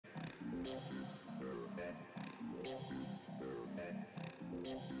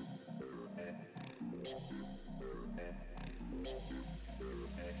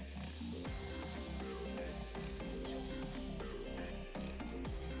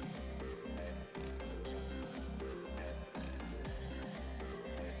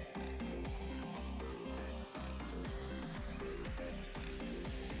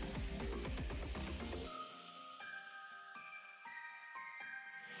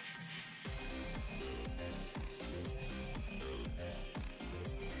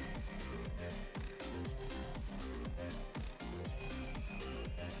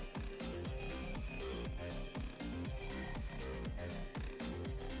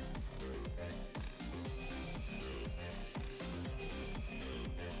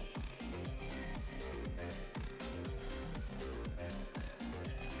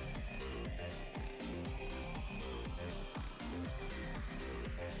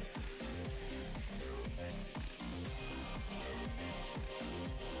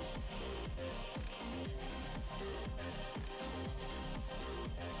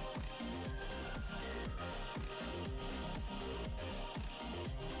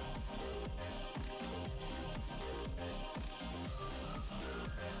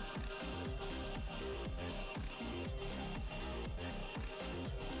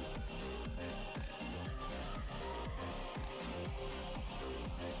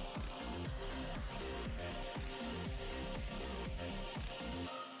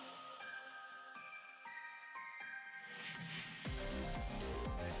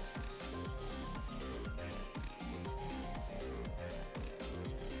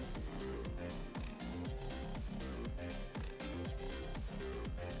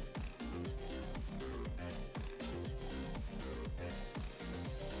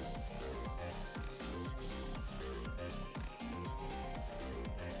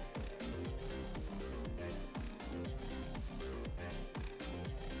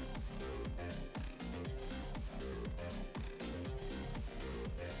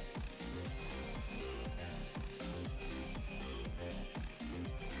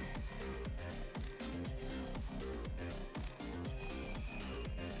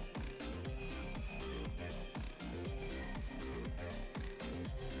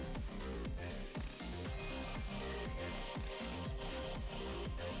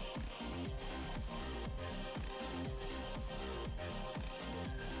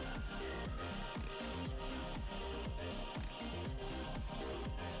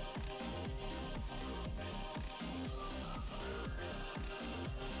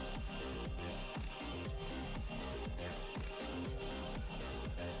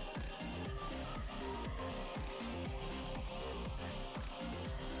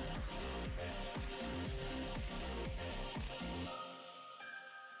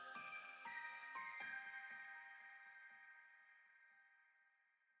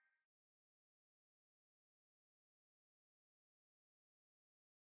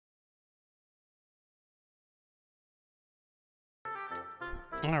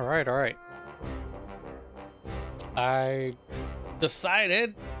All right, all right. I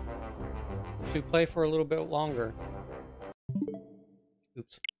decided to play for a little bit longer.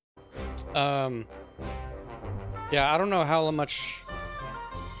 Oops. Yeah, I don't know how much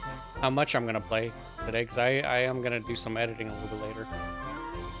I'm gonna play today, because I am gonna do some editing a little bit later.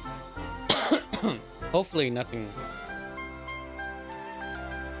 Hopefully nothing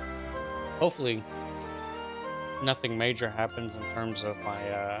major happens in terms of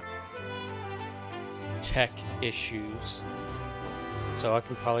my tech issues, so I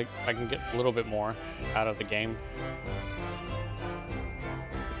can get a little bit more out of the game.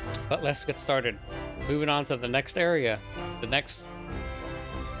 But let's get started. Moving on to the next area, the next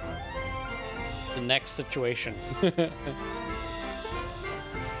situation.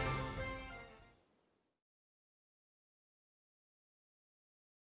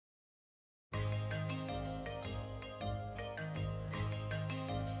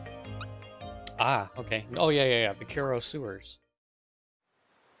 Ah, okay. Oh, yeah. The Kuro sewers.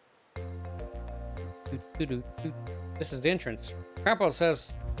 This is the entrance. Grandpa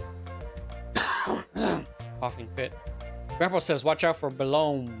says... coughing fit. Grandpa says, watch out for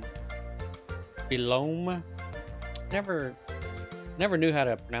Belome. Belome? Never knew how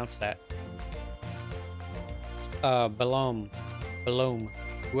to pronounce that. Belome. Belome.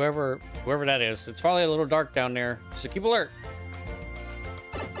 Whoever that is. It's probably a little dark down there, so keep alert.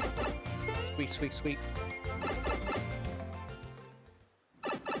 Sweet.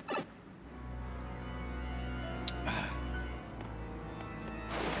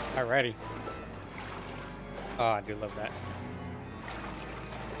 Alrighty. Oh, I do love that.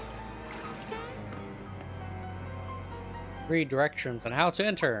 Read directions on how to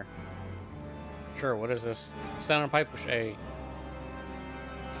enter. Sure, what is this? Stand on a pipe, push A.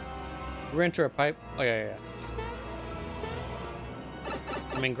 We're into a pipe. Oh, yeah, yeah.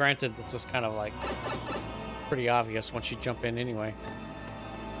 I mean, granted, this is kind of like pretty obvious once you jump in anyway.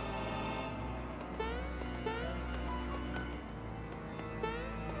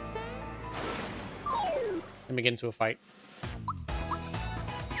 Let me get into a fight.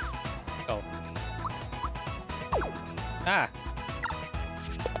 Oh. Ah!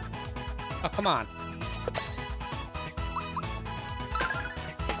 Oh, come on.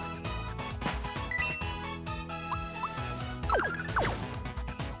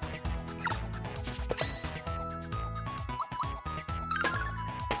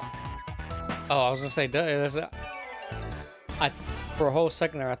 Oh, I was gonna say, for a whole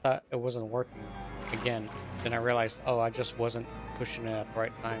second there, I thought it wasn't working again. Then I realized, oh, I just wasn't pushing it at the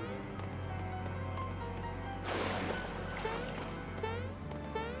right time.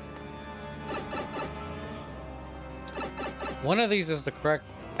 One of these is the correct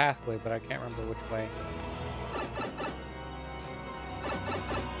pathway, but I can't remember which way.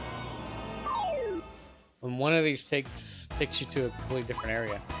 And one of these takes you to a completely different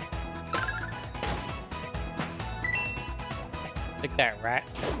area. Take that, rat.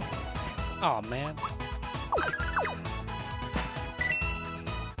 Oh man.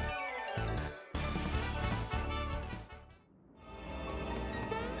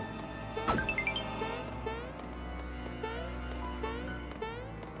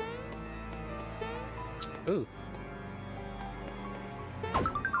 Ooh.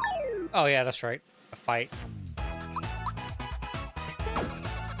 Oh yeah, that's right. A fight.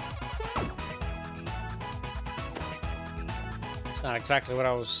 It's not exactly what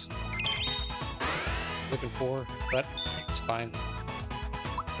I was looking for, but it's fine.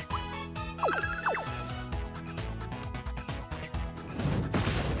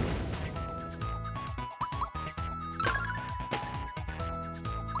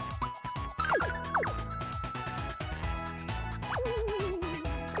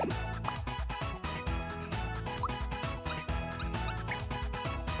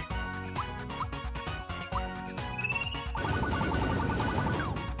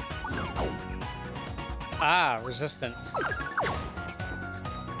 Ah, resistance.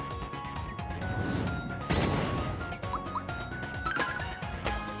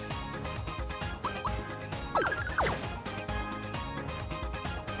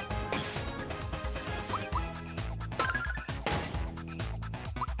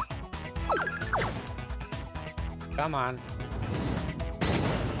 Come on.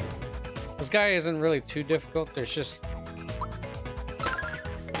 This guy isn't really too difficult. There's just...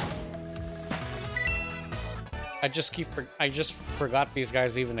 I just forgot these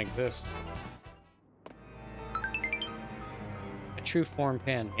guys even exist. A true form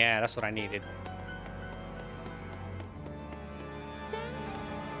pin. Yeah, that's what I needed.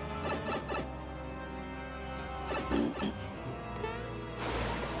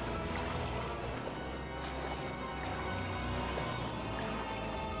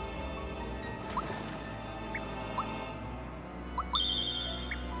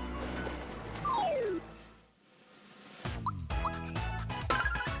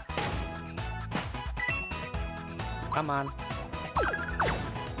 Come on.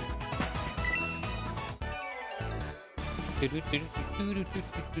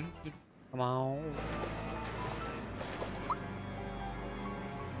 Come on.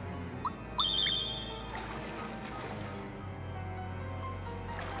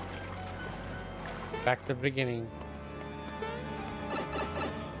 Back to the beginning.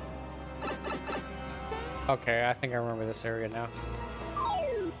 Okay, I think I remember this area now.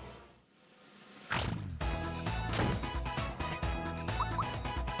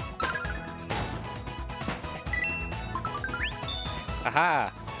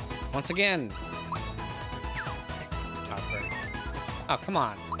 Aha! Once again! Oh, great. Oh, come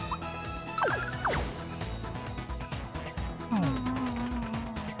on.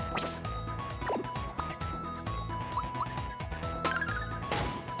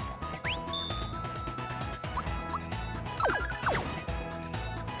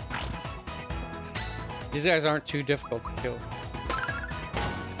 These guys aren't too difficult to kill.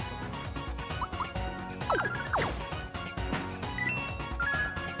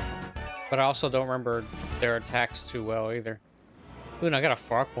 But I also don't remember their attacks too well either. Ooh, and I got a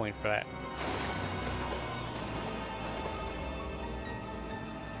frog point for that.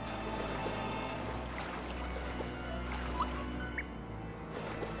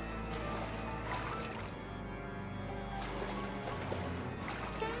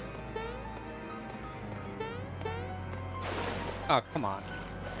 Oh, come on.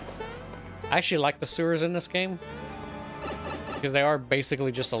 I actually like the sewers in this game because they are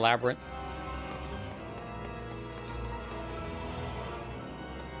basically just a labyrinth.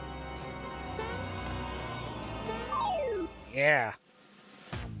 Yeah.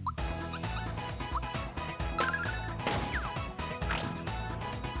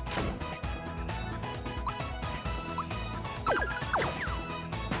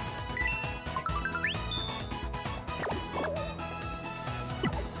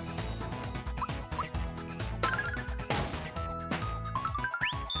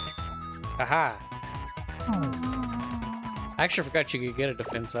 Aha! I actually forgot you could get a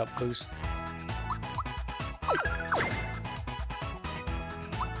defense up boost.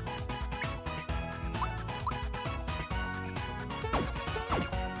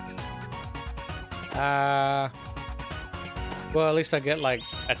 Well, at least I get like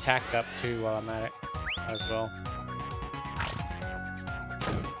attack up too while I'm at it as well.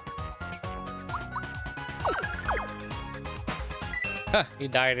 Huh, he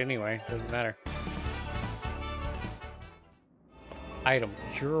died anyway. Doesn't matter. Item,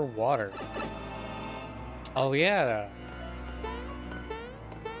 pure water. Oh yeah.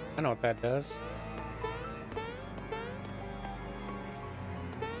 I know what that does.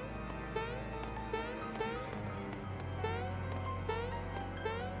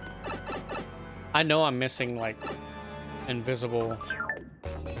 I know I'm missing like invisible.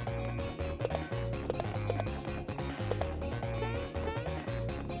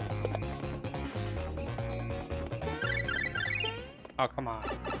 Oh, come on.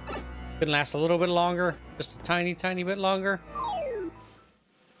 Could last a little bit longer. Just a tiny, tiny bit longer.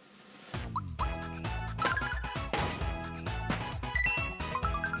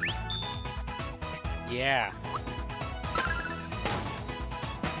 Yeah.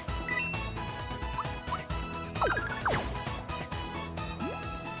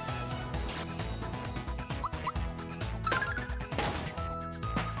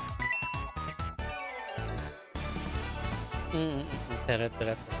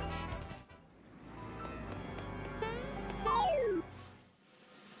 Da-da-da-da. I'm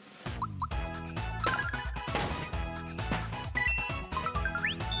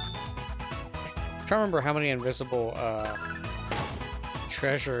trying to remember how many invisible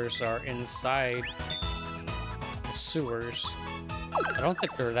treasures are inside the sewers. I don't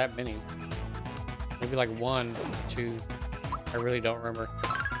think there are that many. Maybe like 1, 2. I really don't remember.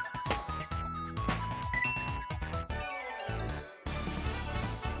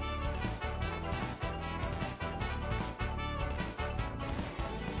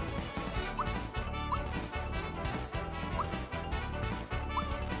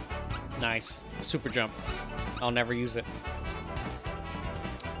 Nice. Super jump. I'll never use it.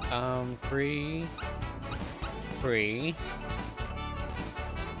 3, 3,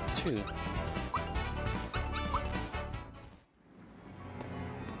 2. We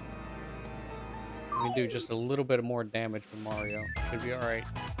can do just a little bit more damage with Mario. Should be alright.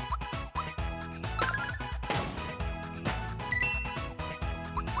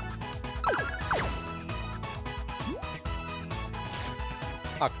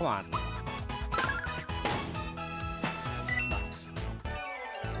 Oh, come on. Nice.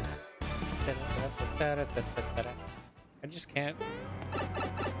 I just can't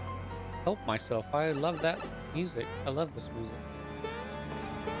help myself. I love that music. I love this music.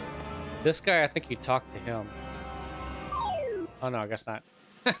 This guy, I think you talked to him. Oh no, I guess not.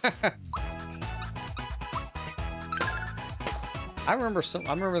 I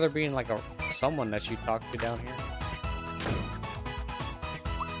remember there being like someone that you talked to down here.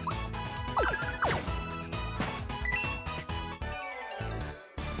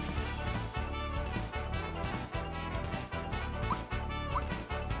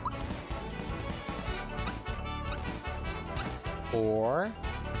 Or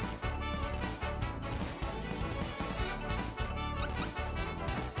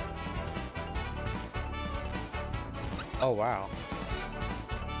oh wow,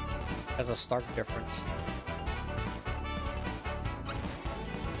 that's a stark difference.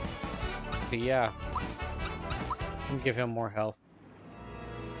 But yeah, I can give him more health.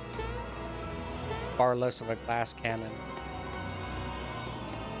 Far less of a glass cannon.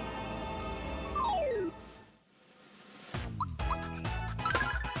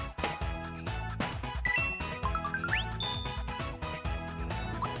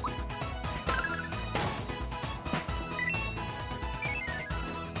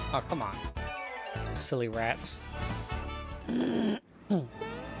 Oh, come on. Silly rats.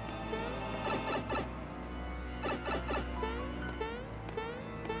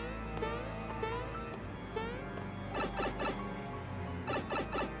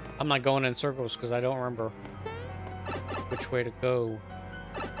 I'm not going in circles because I don't remember which way to go.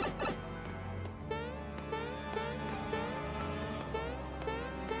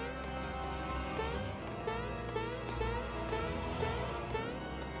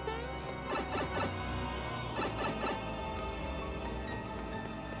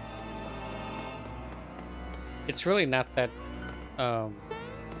 It's really not that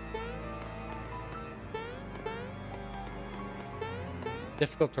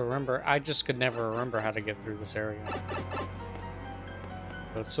difficult to remember. I just could never remember how to get through this area.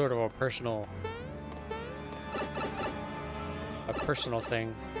 So it's sort of a personal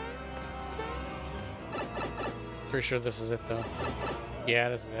thing. Pretty sure this is it though. Yeah,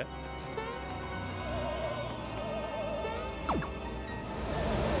 this is it.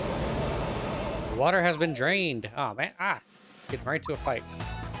 The water has been drained. Oh man, getting right to a fight.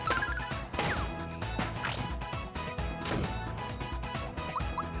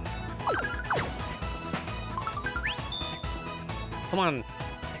 Come on.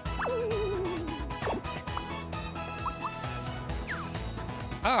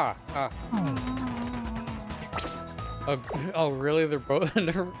 Oh, really? They're both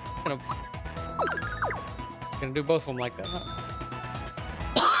they're gonna do both of them like that, huh?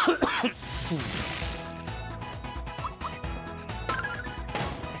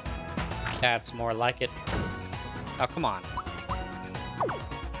 That's more like it. Oh, come on.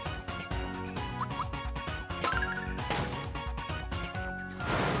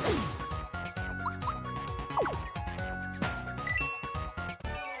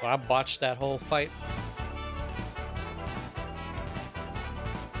 Well, I botched that whole fight.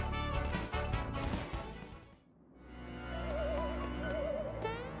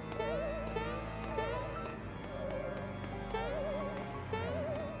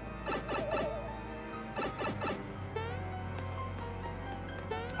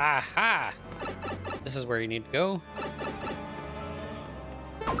 Aha! This is where you need to go.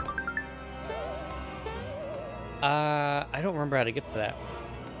 I don't remember how to get to that.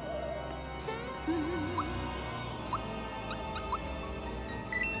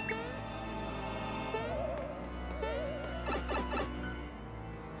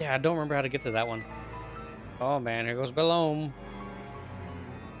 Yeah, I don't remember how to get to that one. Oh man, here goes Belome.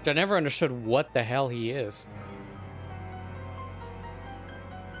 I never understood what the hell he is.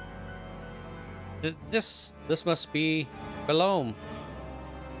 This must be Belome.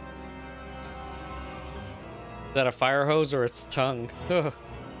 Is that a fire hose or its tongue? Ugh.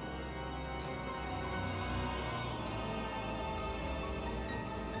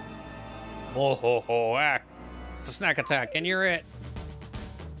 Oh ho ho, ack. It's a snack attack, and you're it.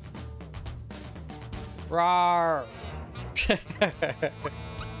 Rawr.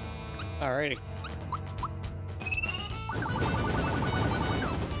 Alrighty.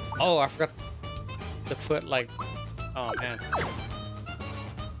 Oh, I forgot to put like, oh man.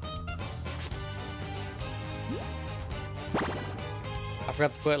 I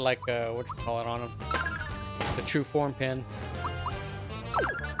forgot to put like, what you call it on him? The true form pin.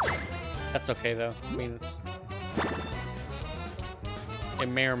 That's okay though. I mean, it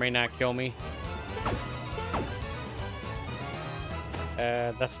may or may not kill me.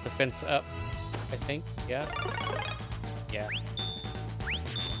 That's the fence up, I think. Yeah. Yeah.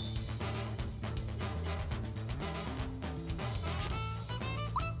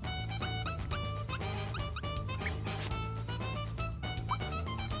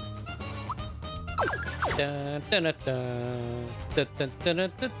 Dun, dun, dun, dun. Dun, dun, dun,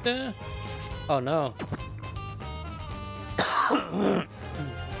 dun, dun, dun. Oh no.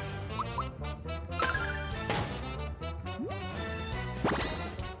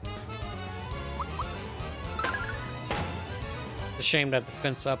 It's a shame that the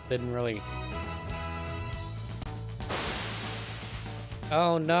fence up didn't really.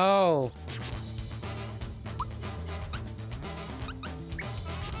 Oh no.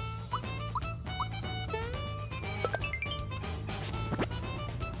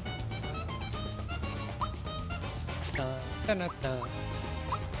 Dun, dun, dun.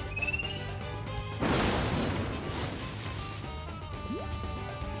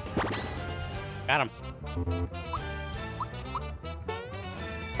 Got him. Oh,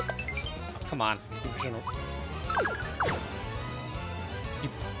 come on.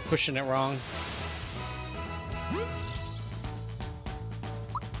 Keep pushing it wrong.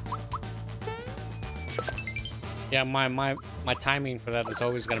 Yeah, my timing for that is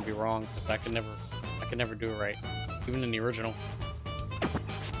always gonna be wrong because I can never do it right. Even in the original.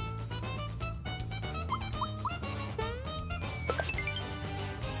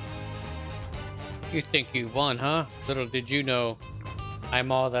 You think you've won, huh? Little did you know,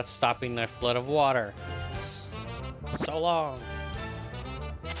 I'm all that's stopping the flood of water. So long.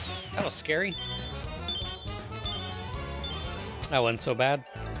 That was scary. That wasn't so bad.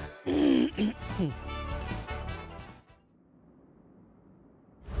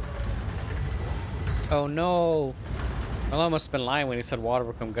 Oh no. Well, I must have been lying when he said water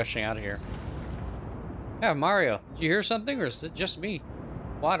would come gushing out of here. Yeah, Mario, did you hear something or is it just me?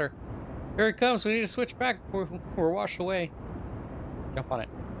 Water. Here it comes. We need to switch back. We're washed away. Jump on it.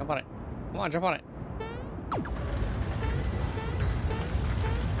 Jump on it. Come on, jump on it.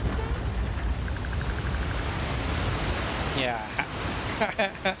 Yeah.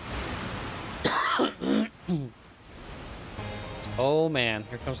 Oh man,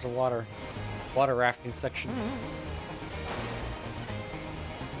 here comes the water rafting section.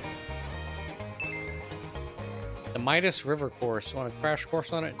 The Midas River course. Want a crash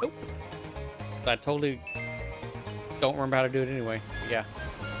course on it? Nope. I totally don't remember how to do it anyway. Yeah.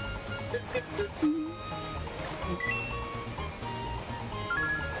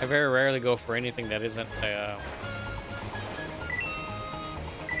 I very rarely go for anything that isn't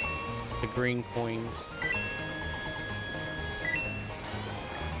the green coins.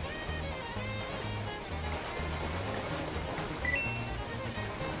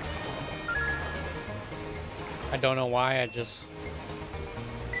 I don't know why, I just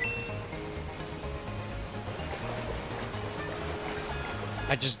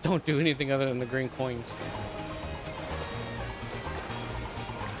don't do anything other than the green coins.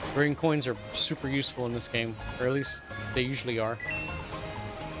 Green coins are super useful in this game, or at least they usually are.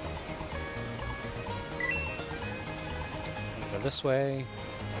 Go this way.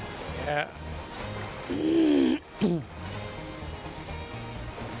 Yeah.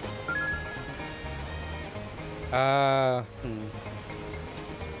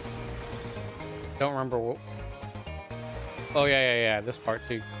 Don't remember what. Oh yeah. This part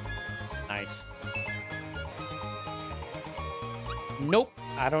too. Nice. Nope.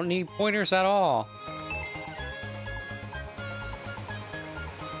 I don't need pointers at all.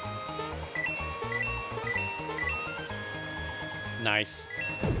 Nice.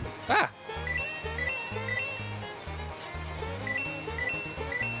 Ah.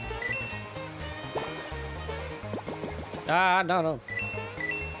 Ah, no.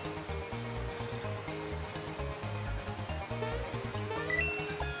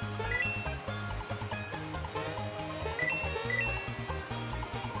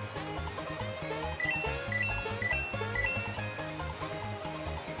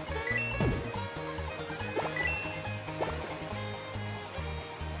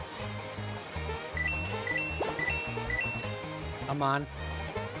 Come on.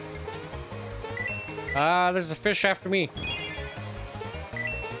 Ah, there's a fish after me.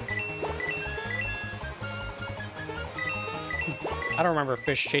 I don't remember a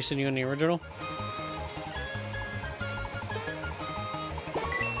fish chasing you in the original.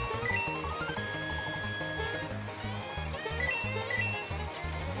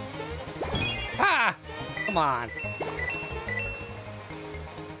 Ah! Come on.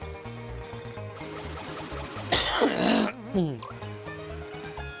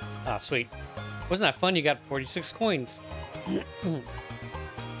 Ah, sweet. Wasn't that fun? You got 46 coins.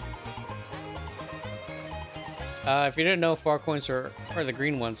 If you didn't know, far coins are the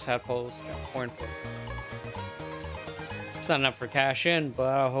green ones. Tadpoles got coin for. It's not enough for cash in, but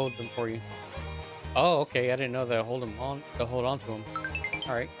I'll hold them for you. Oh, okay. I didn't know that hold them on. To hold on to them.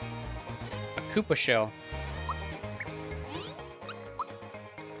 All right. A Koopa shell.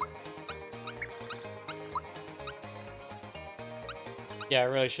 Yeah, I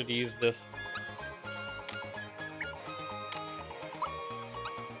really should use this.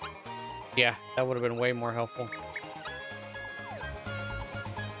 Yeah, that would have been way more helpful.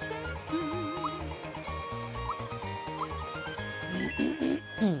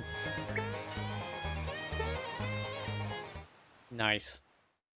 Nice.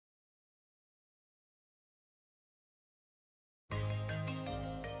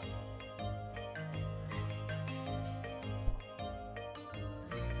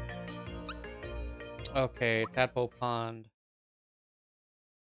 Okay, Tadpole Pond.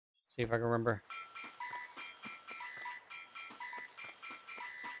 See if I can remember.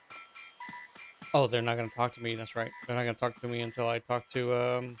 Oh, they're not gonna talk to me. That's right. They're not gonna talk to me until I talk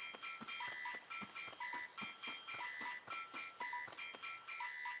to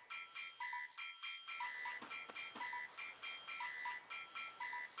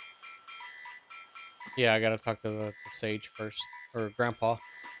yeah, I gotta talk to the sage first, or grandpa.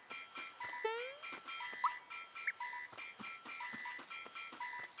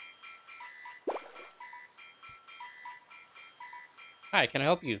 Hi, can I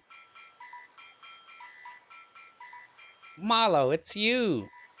help you? Malo, it's you!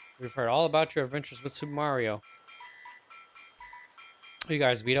 We've heard all about your adventures with Super Mario. You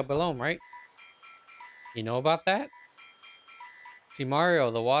guys beat up alone, right? You know about that? See, Mario,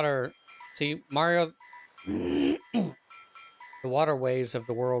 the water... See, Mario... the waterways of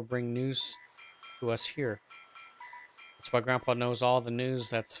the world bring news to us here. That's why Grandpa knows all the news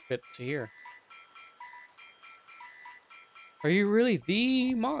that's fit to hear. Are you really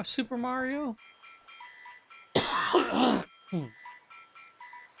the Super Mario?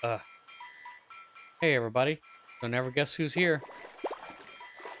 Hey, everybody. Don't ever guess who's here.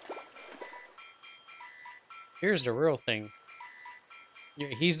 Here's the real thing. Yeah,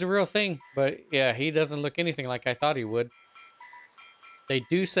 he's the real thing, but yeah, he doesn't look anything like I thought he would. They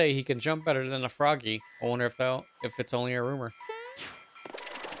do say he can jump better than a Froggy. I wonder if it's only a rumor.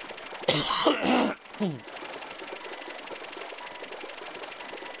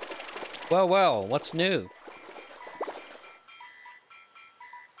 Well, what's new?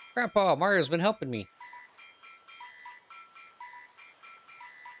 Grandpa, Mario's been helping me.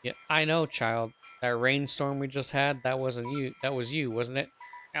 Yeah, I know, child. That rainstorm we just had, that wasn't you. That was you, wasn't it?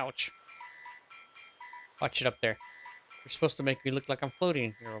 Ouch. Watch it up there. You're supposed to make me look like I'm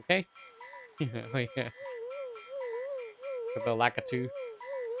floating here, okay? Oh, yeah. With the Lakitu.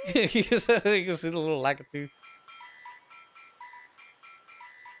 You can see the little Lakitu.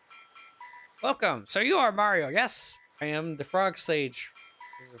 Welcome. So you are Mario, yes? I am the Frog Sage.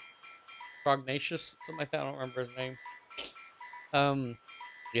 Frognacious, something like that. I don't remember his name.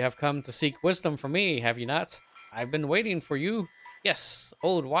 You have come to seek wisdom from me, have you not? I've been waiting for you. Yes,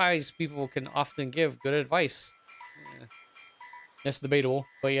 old wise people can often give good advice. It's debatable,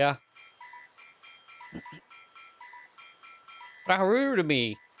 but yeah. How rude of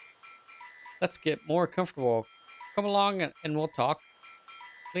me. Let's get more comfortable. Come along and we'll talk.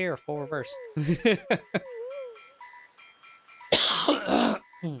 Clear, full reverse.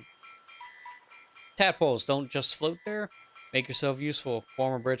 Tadpoles don't just float there. Make yourself useful.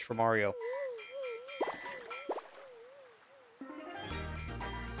 Form a bridge for Mario.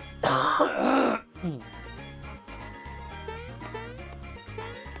 I'm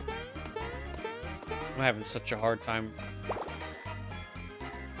having such a hard time.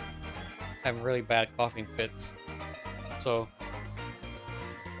 Having really bad coughing fits. So,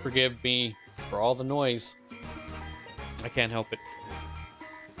 forgive me for all the noise. I can't help it.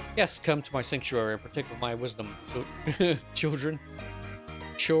 Yes, come to my sanctuary and partake of my wisdom. So, children.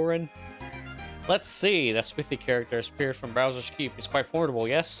 Let's see. That Smithy character appeared from Bowser's Keep. He's quite formidable,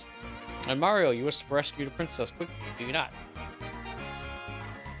 yes? And Mario, you wish to rescue the princess quickly, do you not?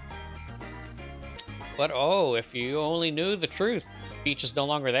 But oh, if you only knew the truth, Peach is no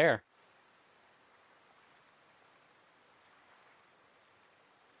longer there.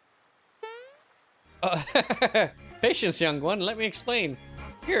 Patience, young one. Let me explain.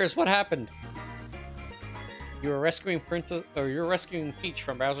 Here's what happened. You're rescuing Peach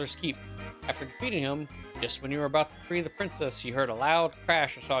from Bowser's Keep. After defeating him, just when you were about to free the princess, you heard a loud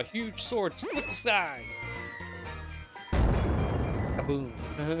crash and saw a huge sword split the sky. Kaboom!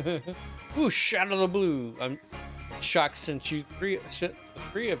 Whoosh! Out of the blue. I'm shocked since the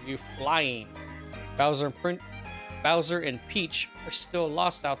three of you flying. Bowser and Peach are still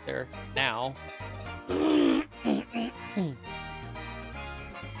lost out there now.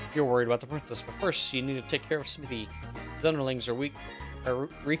 You're worried about the princess, but first you need to take care of Smithy. His underlings are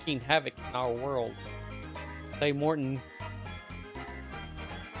wreaking havoc in our world. Clay Morton.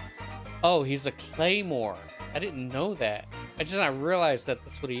 Oh, he's a Claymore. I didn't know that. I just not realized that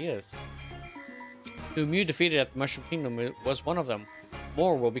that's what he is. Whom you defeated at the Mushroom Kingdom was one of them.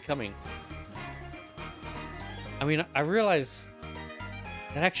 More will be coming. I mean, I realize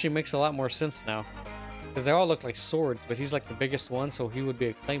that actually makes a lot more sense now. Because they all look like swords, but he's like the biggest one, so he would be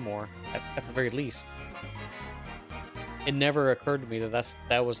a Claymore, at the very least. It never occurred to me that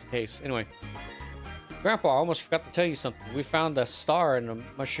that was the case. Anyway. Grandpa, I almost forgot to tell you something. We found a star in the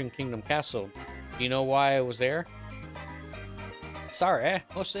Mushroom Kingdom castle. Do you know why it was there? Star, eh?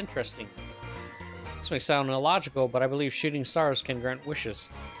 Most interesting. This may sound illogical, but I believe shooting stars can grant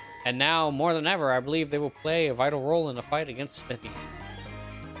wishes. And now, more than ever, I believe they will play a vital role in the fight against Smithy.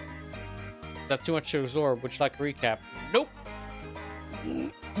 Is that too much to absorb? Would you like a recap? Nope!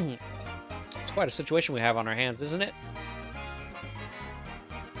 It's quite a situation we have on our hands, isn't it?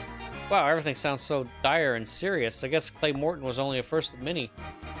 Wow, everything sounds so dire and serious. I guess Clay Morton was only a first of many.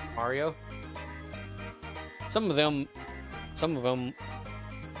 Mario? Some of them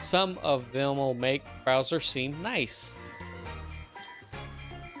will make Bowser seem nice.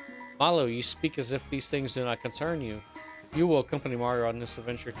 Malo, you speak as if these things do not concern you. You will accompany Mario on this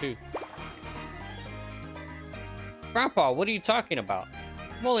adventure too. Grandpa, what are you talking about?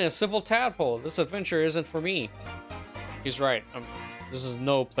 I'm only a simple tadpole. This adventure isn't for me. He's right. This is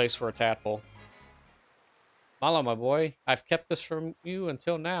no place for a tadpole. Malo, my boy, I've kept this from you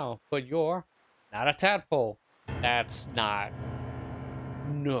until now, but you're not a tadpole. That's not...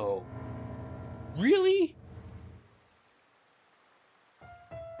 No. Really?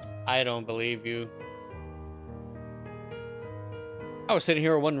 I don't believe you. I was sitting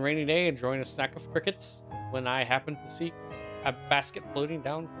here one rainy day enjoying a snack of crickets when I happened to see a basket floating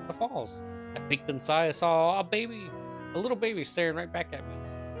down from the falls. I peeked inside and saw a little baby staring right back at me.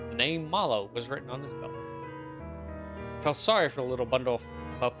 The name Malo was written on his belt. I felt sorry for the little bundle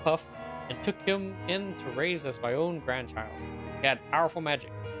of Puff and took him in to raise as my own grandchild. He had powerful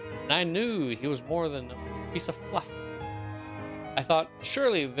magic, and I knew he was more than a piece of fluff. I thought,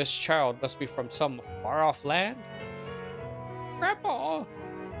 surely this child must be from some far-off land? Grandpa!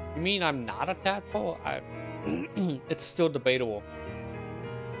 You mean I'm not a tadpole? It's still debatable.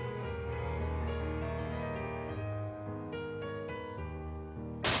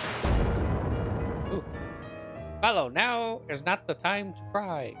 Ooh. Malo, now is not the time to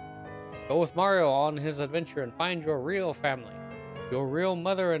cry. Go with Mario on his adventure and find your real family. Your real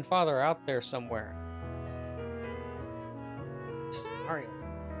mother and father out there somewhere. Mario.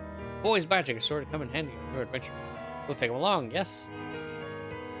 Boy's magic is sure to come in handy on your adventure. We'll take him along, yes?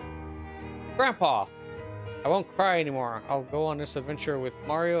 Grandpa! I won't cry anymore. I'll go on this adventure with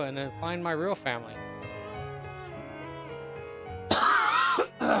Mario and then find my real family.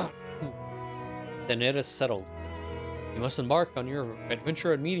 Then it is settled. You must embark on your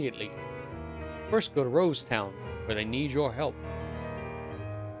adventure immediately. First, go to Rose Town, where they need your help.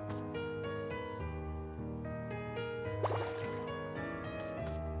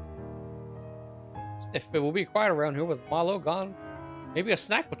 If it will be quiet around here with Malo gone, maybe a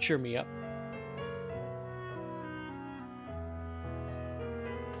snack will cheer me up.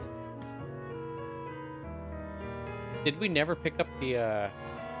 Did we never pick up the, I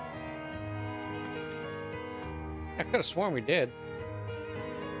could have sworn we did.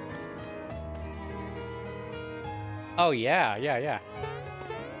 Oh, yeah.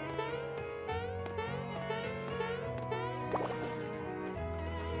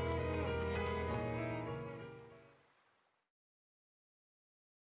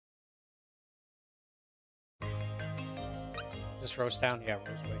 Is this Rose Town? Yeah,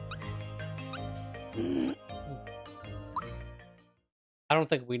 Roseway. I don't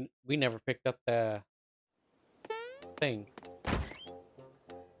think we never picked up the thing.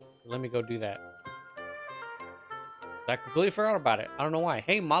 Let me go do that. I completely forgot about it. I don't know why.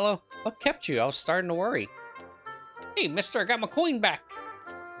 Hey, Malo, what kept you? I was starting to worry. Hey, mister, I got my coin back.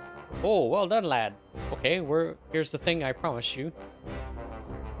 Oh, well done, lad. Okay, here's the thing I promised you.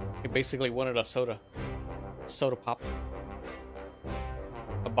 He basically wanted a soda. Soda pop.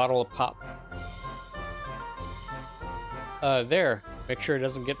 A bottle of pop. There. Make sure it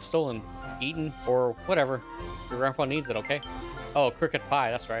doesn't get stolen, eaten, or whatever. Your grandpa needs it, okay? Oh, cricket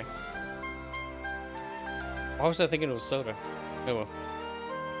pie, that's right. Why was I thinking it was soda? Oh,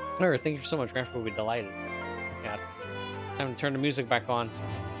 well. Thank you so much, Grandpa will be delighted. Yeah. Time to turn the music back on.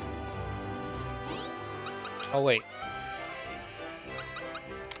 Oh, wait.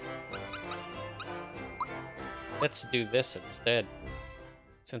 Let's do this instead.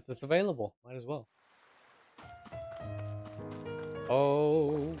 Since it's available, might as well.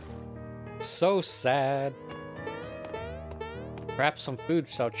 Oh, so sad. Perhaps some food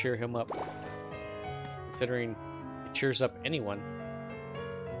shall cheer him up. Considering it cheers up anyone.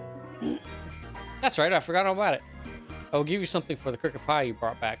 That's right, I forgot all about it. I will give you something for the cricket pie you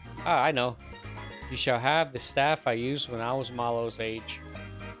brought back. Ah, I know. You shall have the staff I used when I was Malo's age.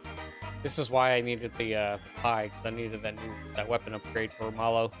 This is why I needed the pie, because I needed that weapon upgrade for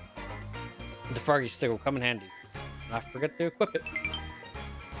Malo. The froggy stick will come in handy. And I forget to equip it.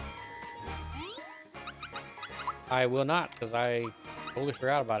 I will not, because I totally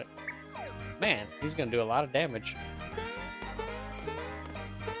forgot about it. Man, he's gonna do a lot of damage.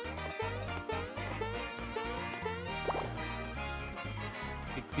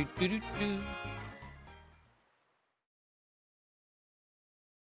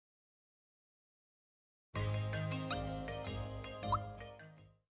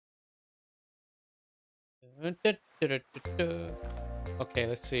 Okay,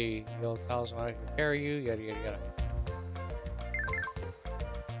 let's see. You'll tell us when I can carry you, yada yada yada.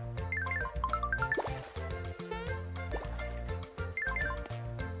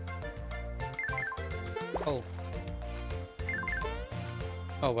 Oh.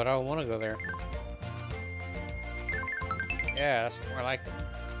 Oh, but I don't want to go there. Yeah, that's more like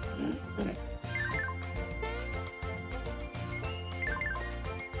it.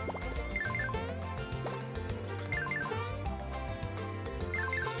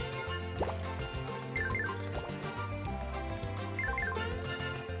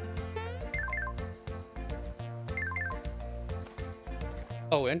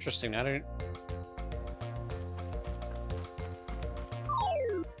 Oh, interesting. I didn't.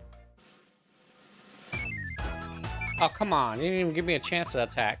 Oh, come on. You didn't even give me a chance to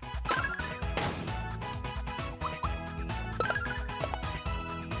attack.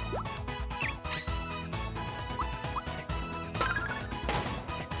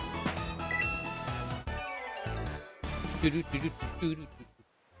 Doo-doo-doo-doo-doo-doo.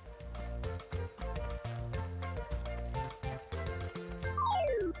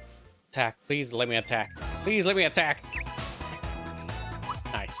 Attack. Please let me attack. Please let me attack.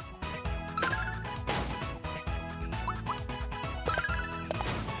 Nice.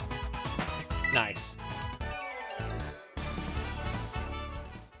 Nice.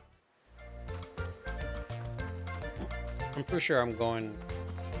 I'm pretty sure I'm going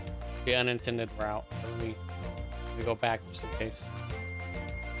the unintended route. Let me go back just in case.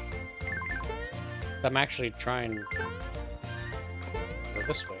 I'm actually trying to go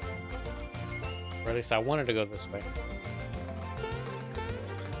this way. Or at least I wanted to go this way.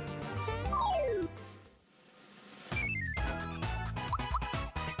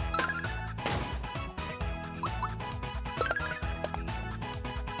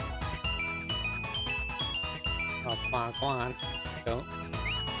 Oh, come on, come on. Don't.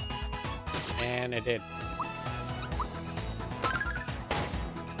 And it did.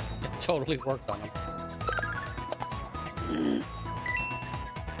 It totally worked on him.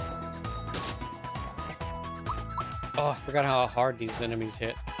 Oh, I forgot how hard these enemies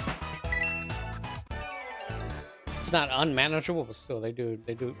hit. It's not unmanageable, but still they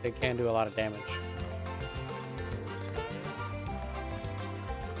can do a lot of damage.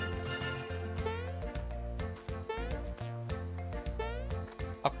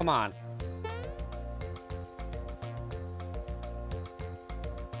 Oh, come on.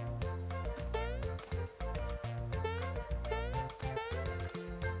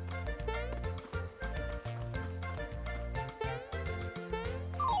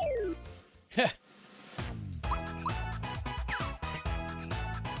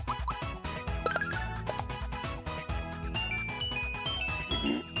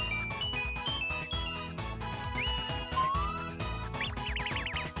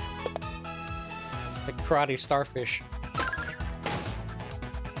 The karate starfish.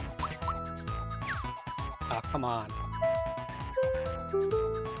 Oh, come on.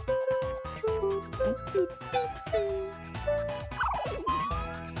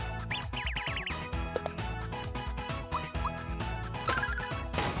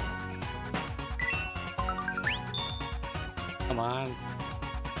 Come on.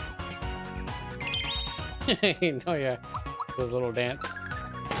 Oh yeah, those little dance.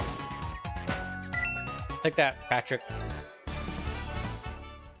 Take that, Patrick.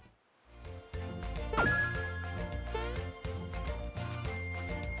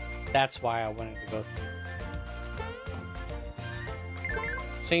 That's why I wanted to go through.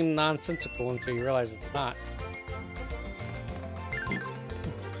 Seemed nonsensical until you realize it's not.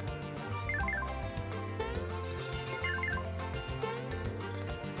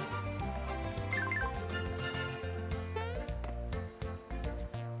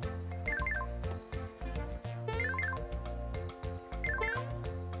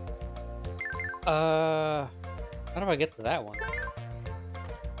 How do I get to that one?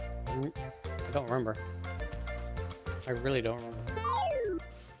 I don't remember. I really don't remember.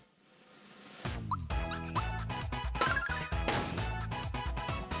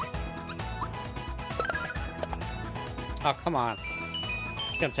 Oh, come on.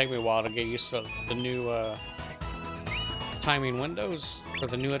 It's gonna take me a while to get used to the new timing windows for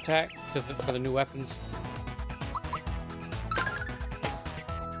the new attack, for the new weapons.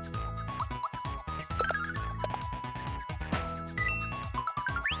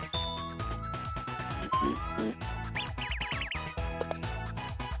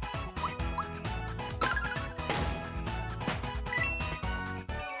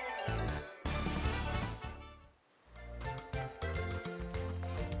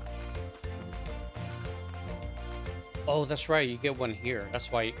 Oh, that's right. You get one here. That's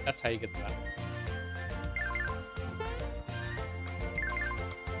how you get that.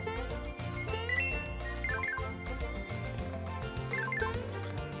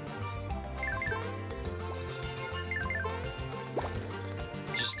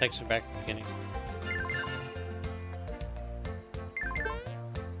 It just takes me back to the beginning.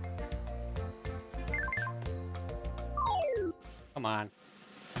 on.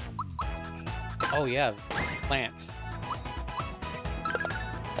 Oh yeah, plants.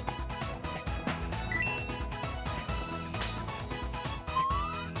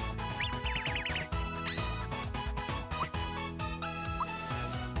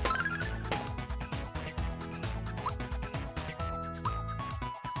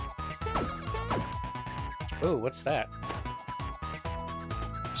 Ooh, what's that?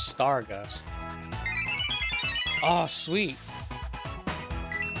 Stargust. Oh, sweet.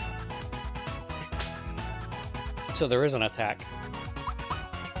 So there is an attack.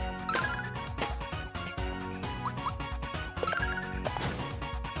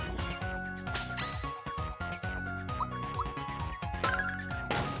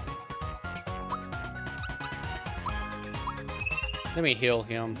 Let me heal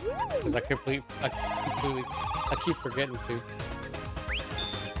him, because I keep forgetting to.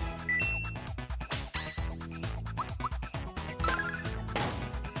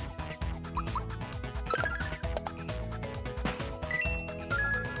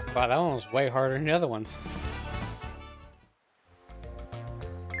 Wow, that one was way harder than the other ones.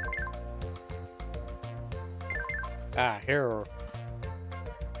 Ah, here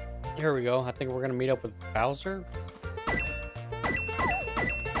we go. I think we're gonna meet up with Bowser.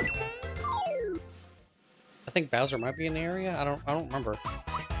 I think Bowser might be in the area. I don't remember.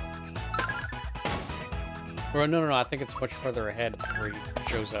 Or no, I think it's much further ahead where he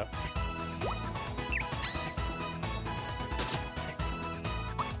shows up.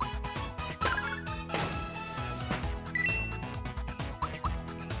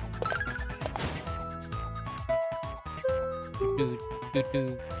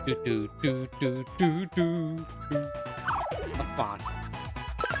 Come on.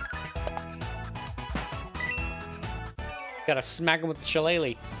 Gotta smack him with the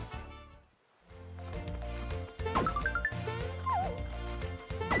shillelagh.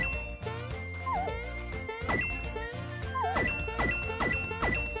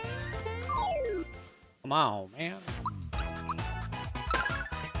 Come on, man.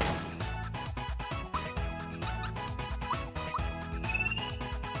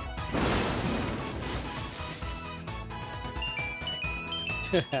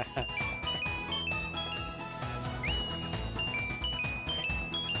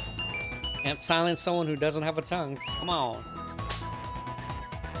 Can't silence someone who doesn't have a tongue. Come on.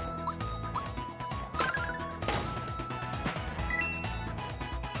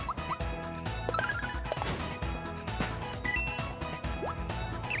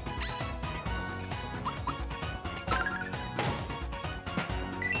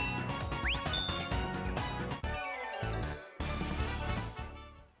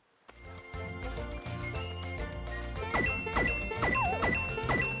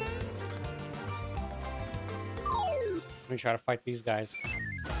 Let me try to fight these guys.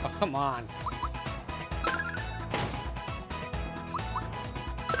 Oh, come on.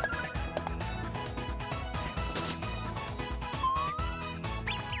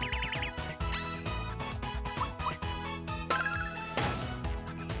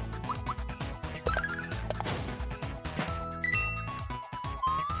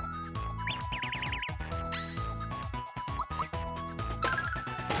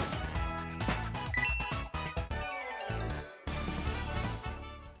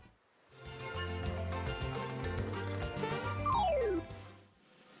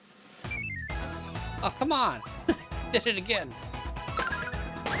 Oh, come on. Did it again.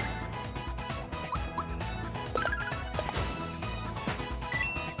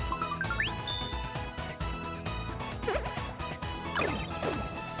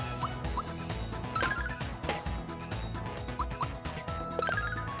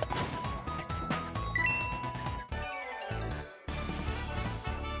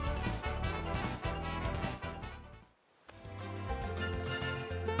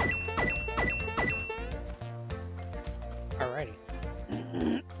 Alrighty.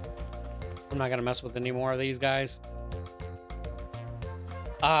 I'm not gonna mess with any more of these guys.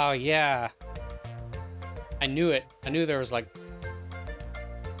 Oh, yeah. I knew it. I knew there was, like,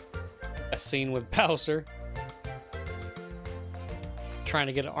 a scene with Bowser trying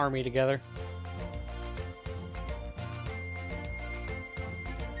to get an army together.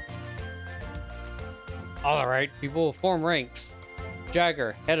 Alright, people form ranks.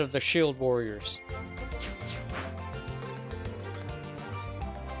 Jagger, head of the Shield Warriors.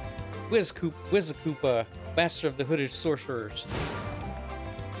 Wizakoopa, master of the Hooded Sorcerers.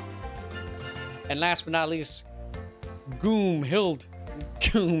 And last but not least, Goomhild,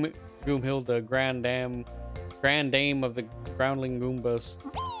 the Grand Dame of the Groundling Goombas.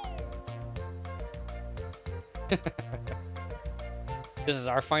 This is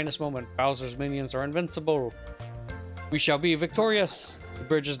our finest moment. Bowser's minions are invincible. We shall be victorious. The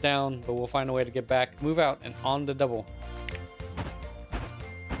bridge is down, but we'll find a way to get back. Move out and on the double.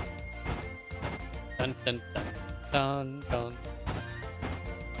 Dun dun dun dun dun.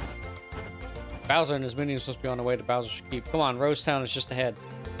 Bowser and his minions must be on the way to Bowser's Keep. Come on, Rose Town is just ahead.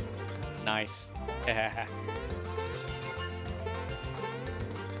 Nice.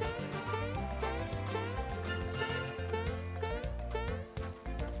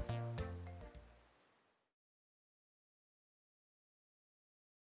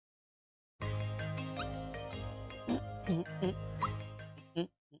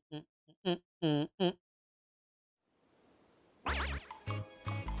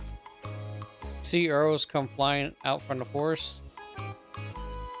 See arrows come flying out from the forest.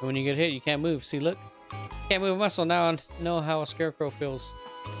 And when you get hit, you can't move. See, look. Can't move a muscle. Now I know how a scarecrow feels.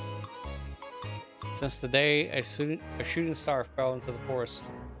 Since the day a shooting star fell into the forest,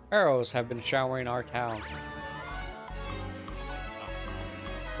 arrows have been showering our town.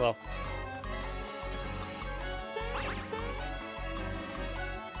 Well.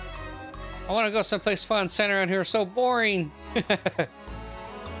 I want to go someplace fun. Sand around here is so boring.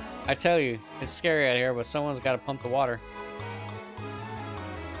 I tell you, it's scary out here, but someone's got to pump the water.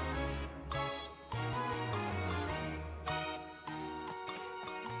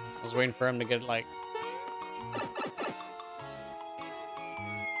 I was waiting for him to get, like...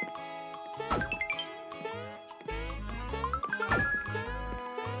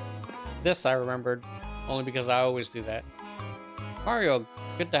 This I remembered, only because I always do that. Mario,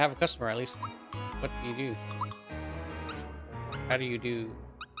 good to have a customer, at least. What do you do? How do you do?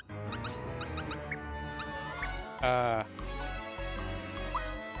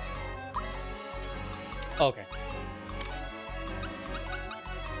 Okay.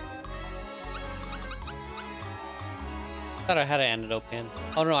 Thought I had an antidote pin.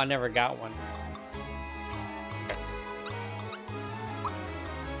 Oh no, I never got one.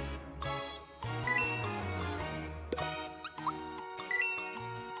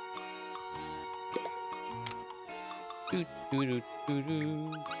 Do do do do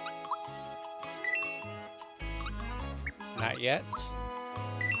do. Not yet.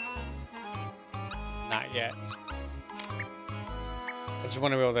 Not yet. I just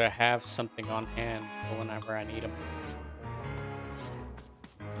want to be able to have something on hand for whenever I need them.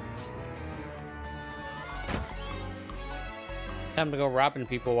 Time to go robbing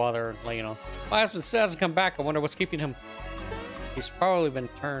people while they're, like, you know. My husband still hasn't come back. I wonder what's keeping him. He's probably been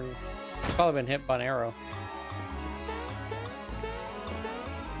hit by an arrow.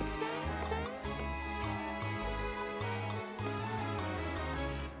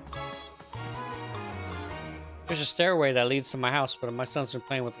 There's a stairway that leads to my house, but my son's been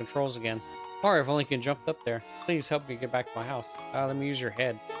playing with controls again. Mario, if only you can jump up there. Please help me get back to my house. Let me use your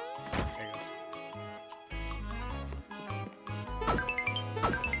head. There you go.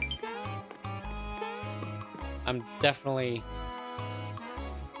 I'm definitely...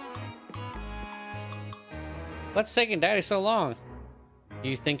 What's taking Daddy so long? Do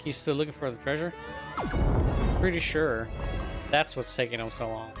you think he's still looking for the treasure? Pretty sure that's what's taking him so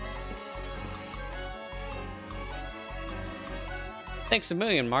long. Thanks a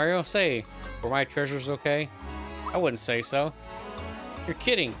million, Mario. Say, were my treasures okay? I wouldn't say so. You're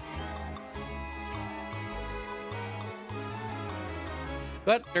kidding.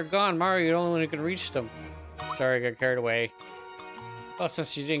 But they're gone, Mario. You're the only one who can reach them. Sorry, I got carried away. Well,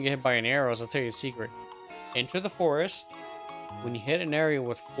 since you didn't get hit by any arrows, I'll tell you a secret. Enter the forest. When you hit an area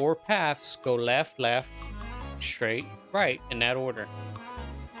with 4 paths, go left, left, straight, right, in that order.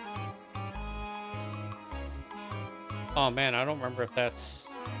 Oh man, I don't remember if that's...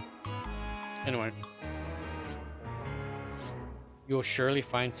 Anyway. You'll surely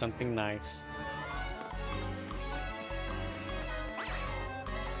find something nice.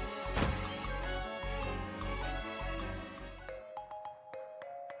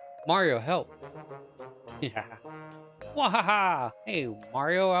 Mario, help. Yeah. Wahaha! Hey,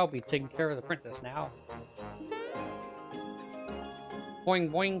 Mario, I'll be taking care of the princess now. Boing,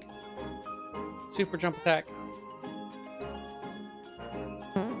 boing. Super jump attack.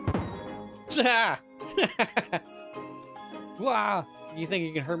 Wow! You think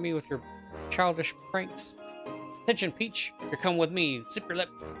you can hurt me with your childish pranks? Attention, Peach! You're coming with me. Zip your lip.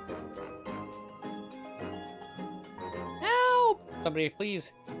 Help! Somebody,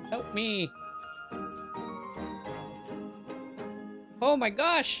 please help me. Oh my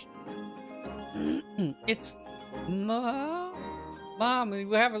gosh! It's Mom. We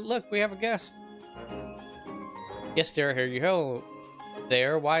have a look. We have a guest. Yes, dear. Here you go.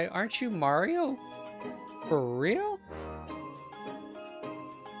 There. Why aren't you Mario? For real?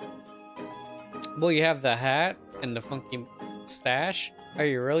 Well, you have the hat and the funky stash. Are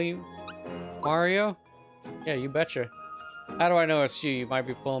you really, Mario? Yeah, you betcha. How do I know it's you? You might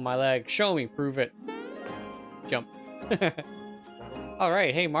be pulling my leg. Show me. Prove it. Jump.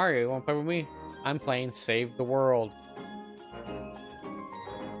 Alright, hey Mario, you wanna play with me? I'm playing Save the World.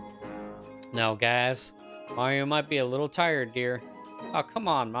 Now guys, Mario might be a little tired, dear. Oh, come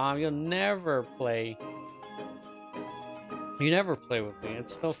on, Mom. You'll never play. You never play with me.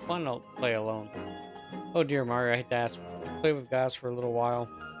 It's no fun to play alone. Oh dear, Mario, I hate to ask. Play with guys for a little while.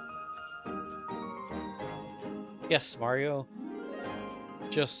 Yes, Mario.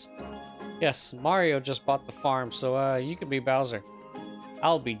 Yes, Mario just bought the farm, so you can be Bowser.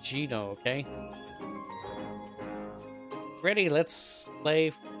 I'll be Gino, okay? Ready? Let's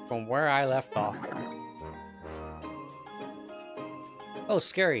play from where I left off. Oh,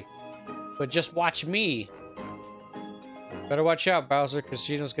 scary. But just watch me. Better watch out, Bowser, because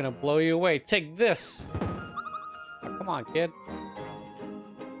Gino's gonna blow you away. Take this! Oh, come on, kid.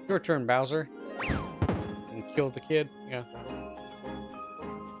 Your turn, Bowser. And kill the kid. Yeah.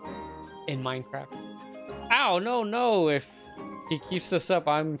 In Minecraft. Ow, no. If he keeps this up,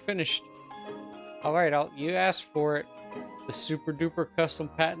 I'm finished. Alright, you asked for it. The super duper custom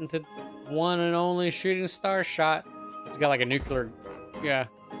patented one and only shooting star shot. It's got like a nuclear... Yeah.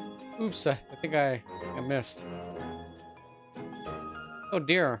 Oops, I think I missed. Oh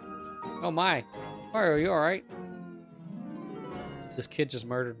dear. Oh my. Mario, you alright? This kid just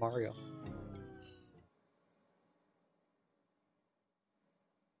murdered Mario.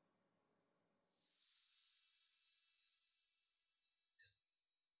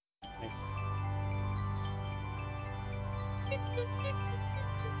 Nice.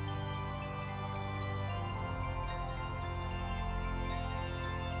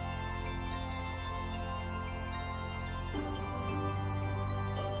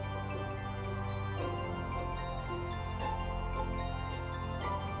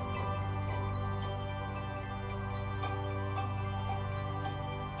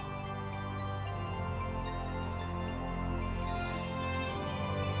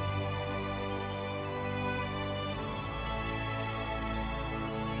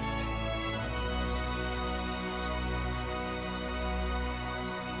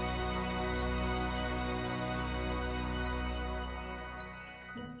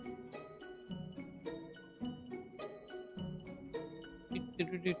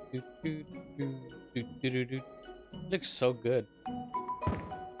 Looks so good.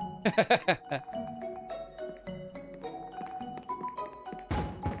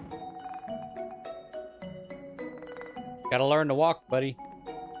 Gotta learn to walk, buddy.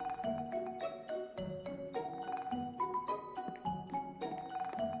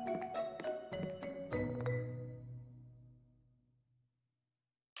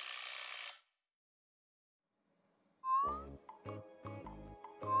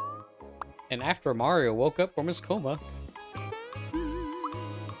 And after Mario woke up from his coma,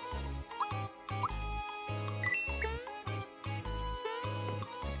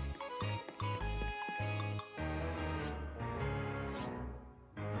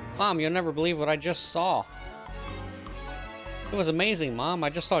 Mom, you'll never believe what I just saw. It was amazing, Mom. I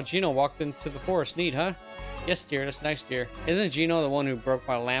just saw Gino walk into the forest. Neat, huh? Yes, dear. That's nice, dear. Isn't Gino the one who broke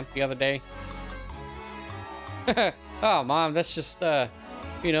my lamp the other day? Oh, Mom, that's just,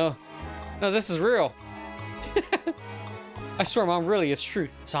 you know... No, this is real. I swear, Mom, really, it's true.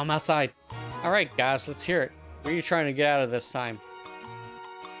 So I'm outside. All right, guys, let's hear it. Where are you trying to get out of this time?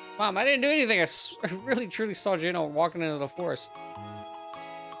 Mom, I didn't do anything. I really, truly saw Gino walking into the forest.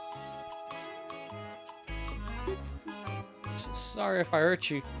 Sorry if I hurt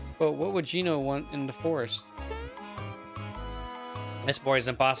you, but what would Gino want in the forest? This boy is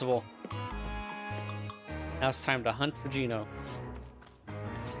impossible. Now it's time to hunt for Gino.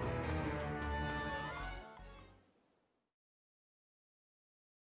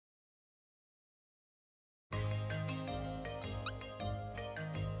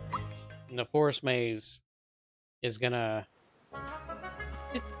 And the forest maze is gonna...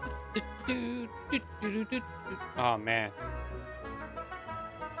 Oh, man.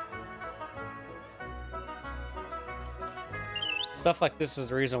 Stuff like this is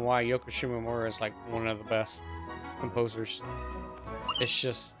the reason why Yoko Shimomura is like one of the best composers. It's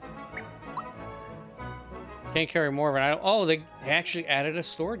just... Can't carry more of an item. Oh, they actually added a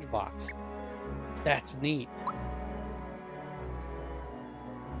storage box. That's neat.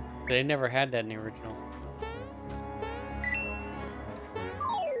 They never had that in the original.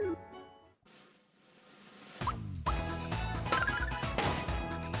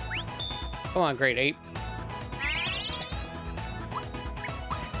 Come on, Great Ape.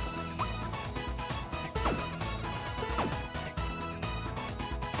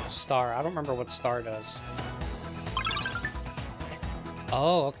 Star. I don't remember what star does.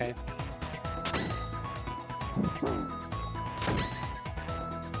 Oh, okay.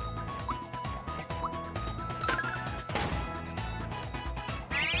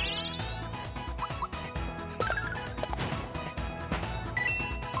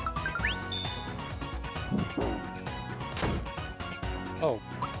 Oh.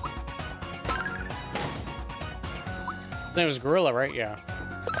 His name was Gorilla, right? Yeah.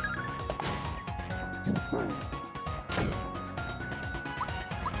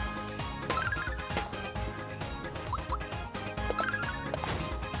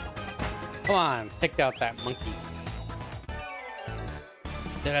 Come on, take out that monkey.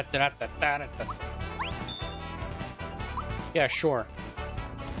 Yeah, sure.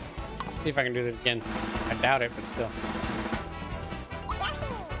 See if I can do it again. I doubt it, but still.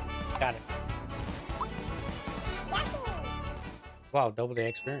 Got it. Wow, double day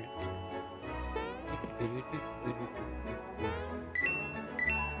experience.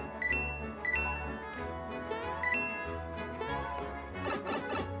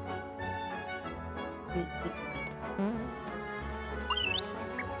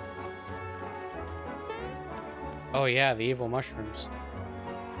 Oh yeah, the evil mushrooms.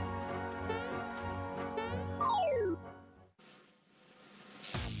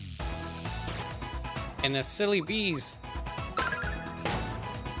 And the silly bees.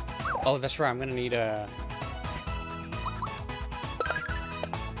 Oh, that's right. I'm gonna need a.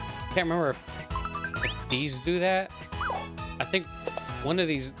 Can't remember if these do that. I think one of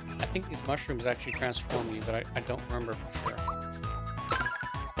these. I think these mushrooms actually transform you, but I don't remember for sure.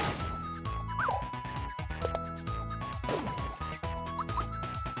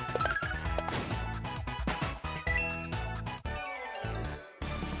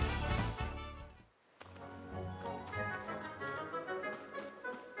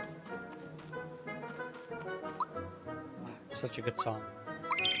 Such a good song.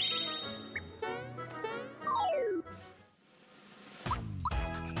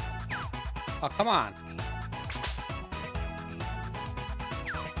 Oh, come on.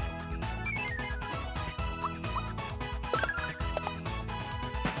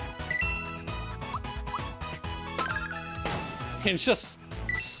 It's just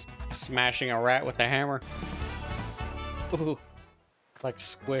smashing a rat with a hammer. Ooh, like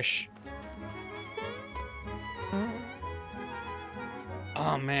squish.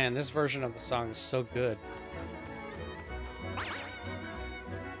 Oh man, this version of the song is so good.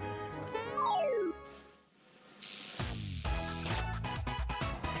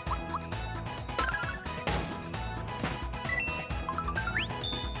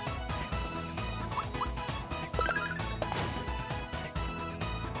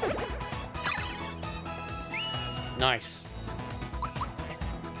 Nice.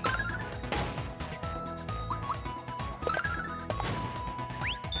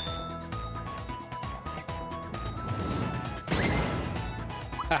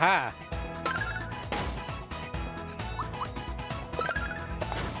 Haha.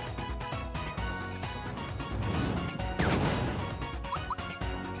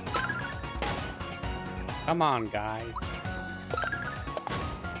 Come on, guy.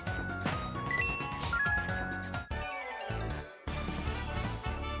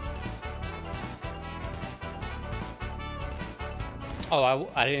 Oh,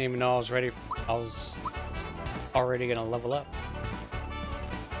 I didn't even know I was ready. I was already gonna level up.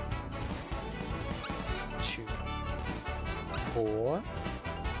 2, 4.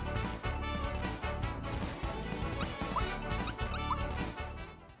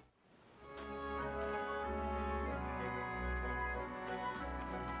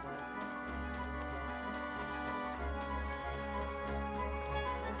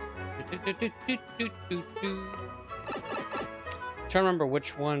 Trying to remember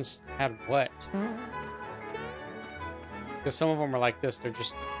which ones had what. Because some of them are like this, they're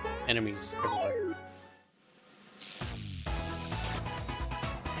just enemies everywhere.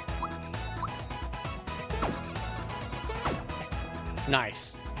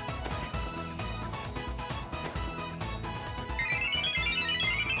 Nice.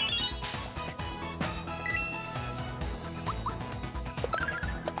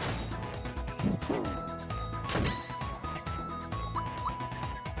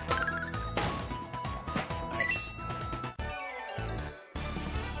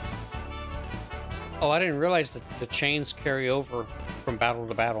 Oh, I didn't realize that the chains carry over from battle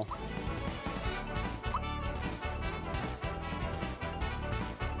to battle.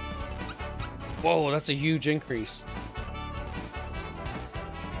 Whoa, that's a huge increase.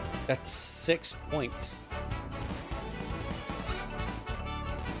 That's 6 points.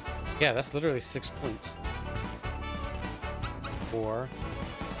 Yeah, that's literally 6 points. 4,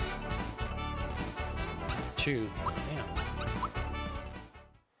 2. Damn.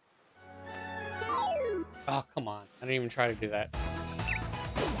 Oh, come on. I didn't even try to do that.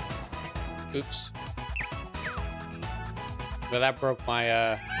 Oops. But that broke my,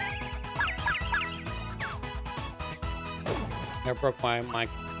 that broke my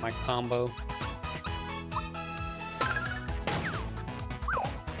combo.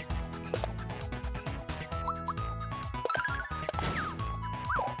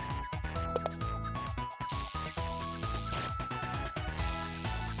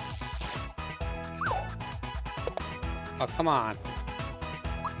 Oh, come on.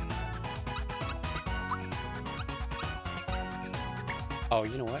 Oh,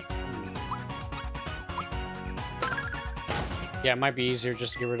 you know what? Yeah, it might be easier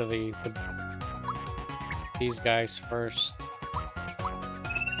just to get rid of these guys first.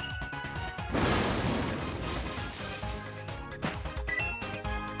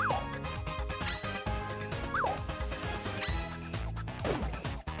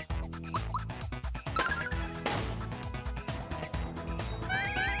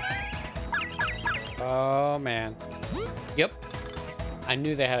 Oh, man. Yep. I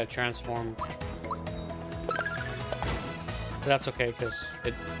knew they had to transform. But that's okay, because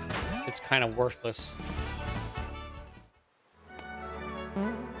it's kind of worthless.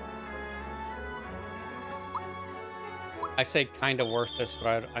 I say kind of worthless,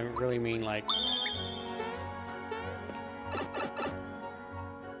 but I really mean like...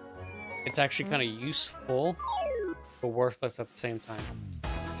 It's actually kind of useful, but worthless at the same time.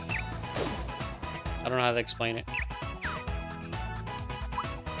 I don't know how to explain it.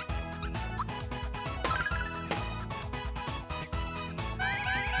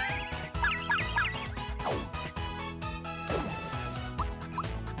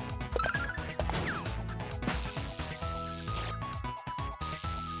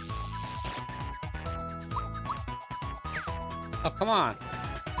 Oh, come on.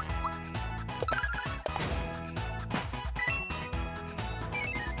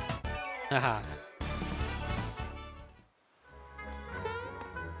 Haha.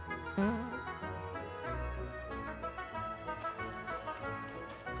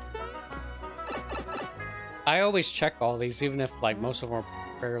 I always check all these, even if like most of them are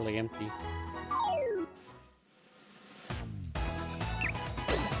fairly empty.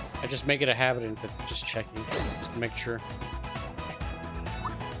 I just make it a habit into just checking, just to make sure.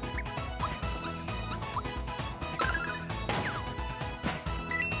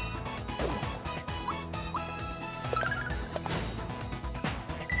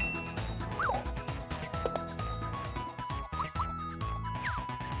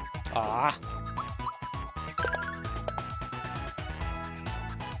 Ah.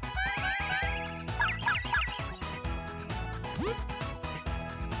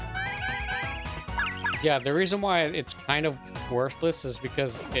 Yeah, the reason why it's kind of worthless is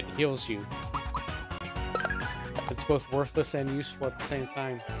because it heals you. It's both worthless and useful at the same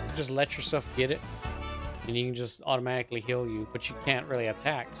time. You just let yourself get it, and you can just automatically heal you, but you can't really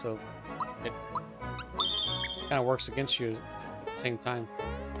attack, so it kind of works against you at the same time.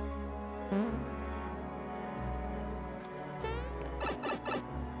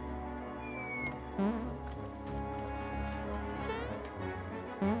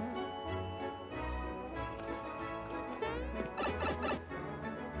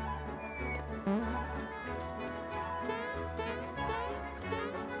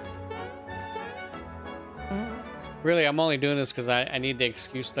 Really, I'm only doing this because I need the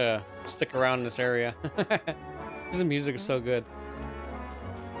excuse to stick around in this area. Because the music is so good.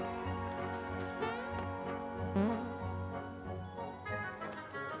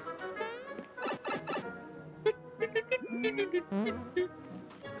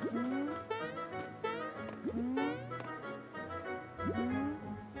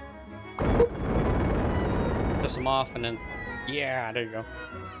 Piss them off and then... Yeah, there you go.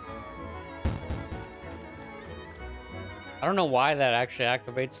 I don't know why that actually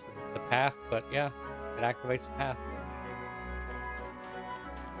activates the path, but yeah, it activates the path.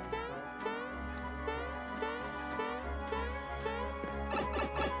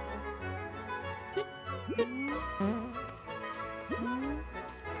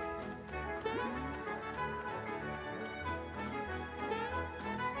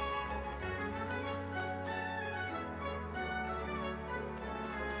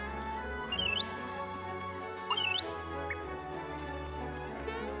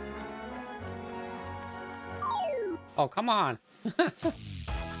 Oh, come on.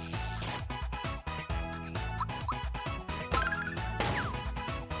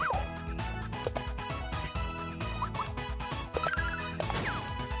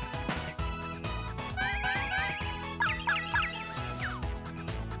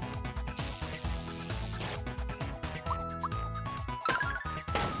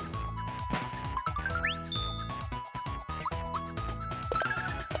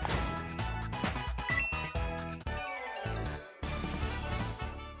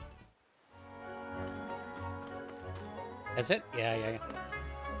 That's it? Yeah, yeah,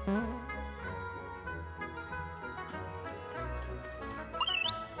 yeah.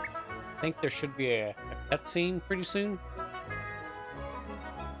 I think there should be a cutscene pretty soon.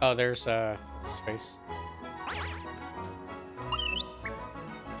 Oh, there's his face.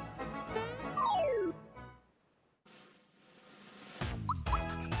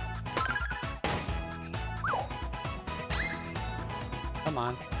 Come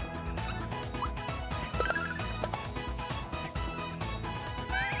on.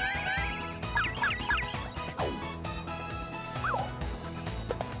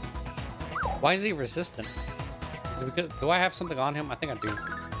 Why is he resistant? Is it because, do I have something on him? I think I do.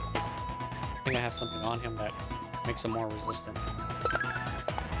 I think I have something on him that makes him more resistant.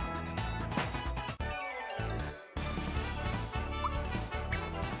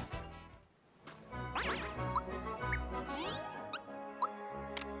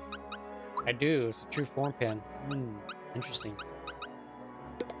 I do. It's a true form pin. Interesting.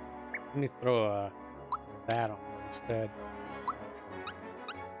 Let me throw that on instead.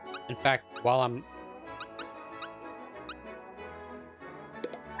 In fact, while I'm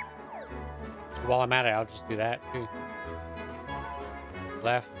at it, I'll just do that too.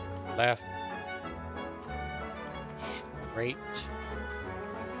 Left, left, straight,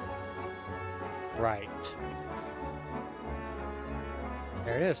 right.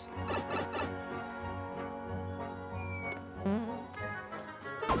 There it is.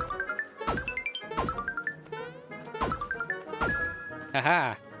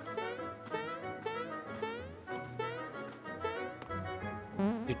 Haha.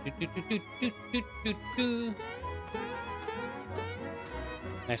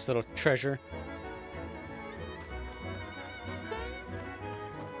 Nice little treasure.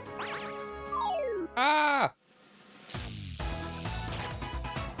 Ah!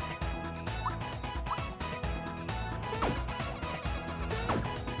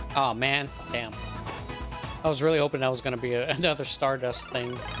 Oh man, damn. I was really hoping that was gonna be another Stardust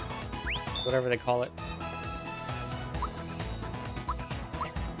thing. Whatever they call it.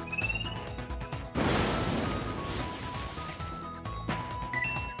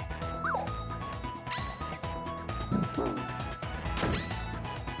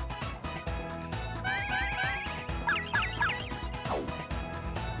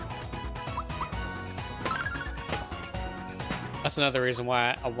 That's another reason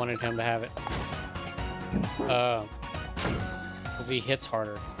why I wanted him to have it. Because he hits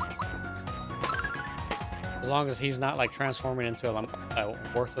harder. As long as he's not like transforming into a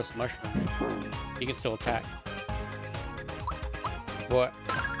worthless mushroom, he can still attack. What?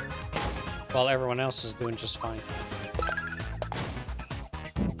 While everyone else is doing just fine.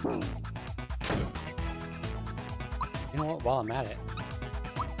 You know what? While I'm at it.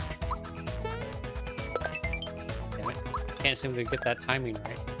 Damn it. Can't seem to get that timing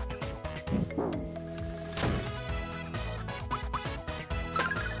right.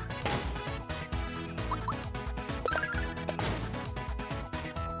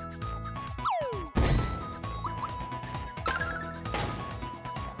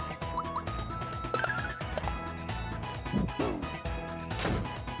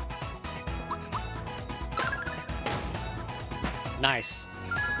 Nice.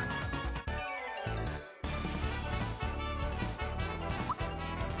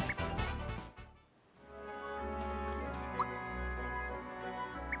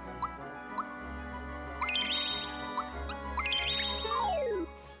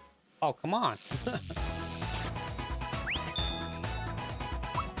 Oh, come on.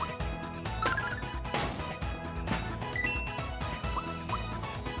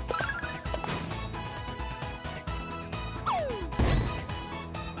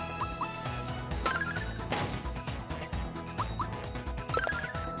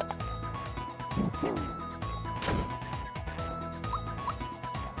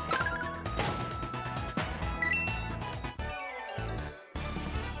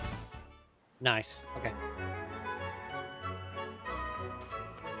 Nice. Okay.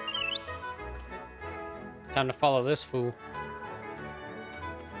 Time to follow this fool.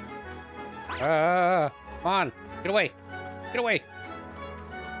 Come on. Get away. Get away.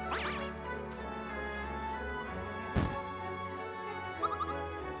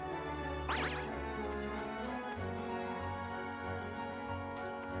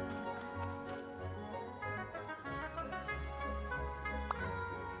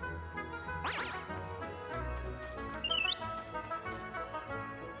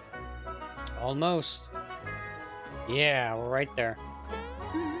 Almost. Yeah, we're right there.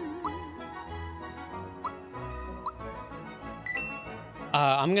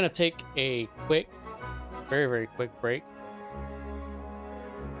 I'm gonna take a quick, very, very quick break.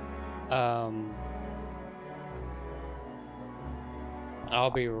 Um, I'll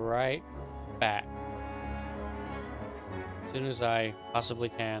be right back as soon as I possibly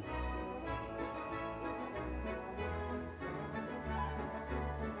can.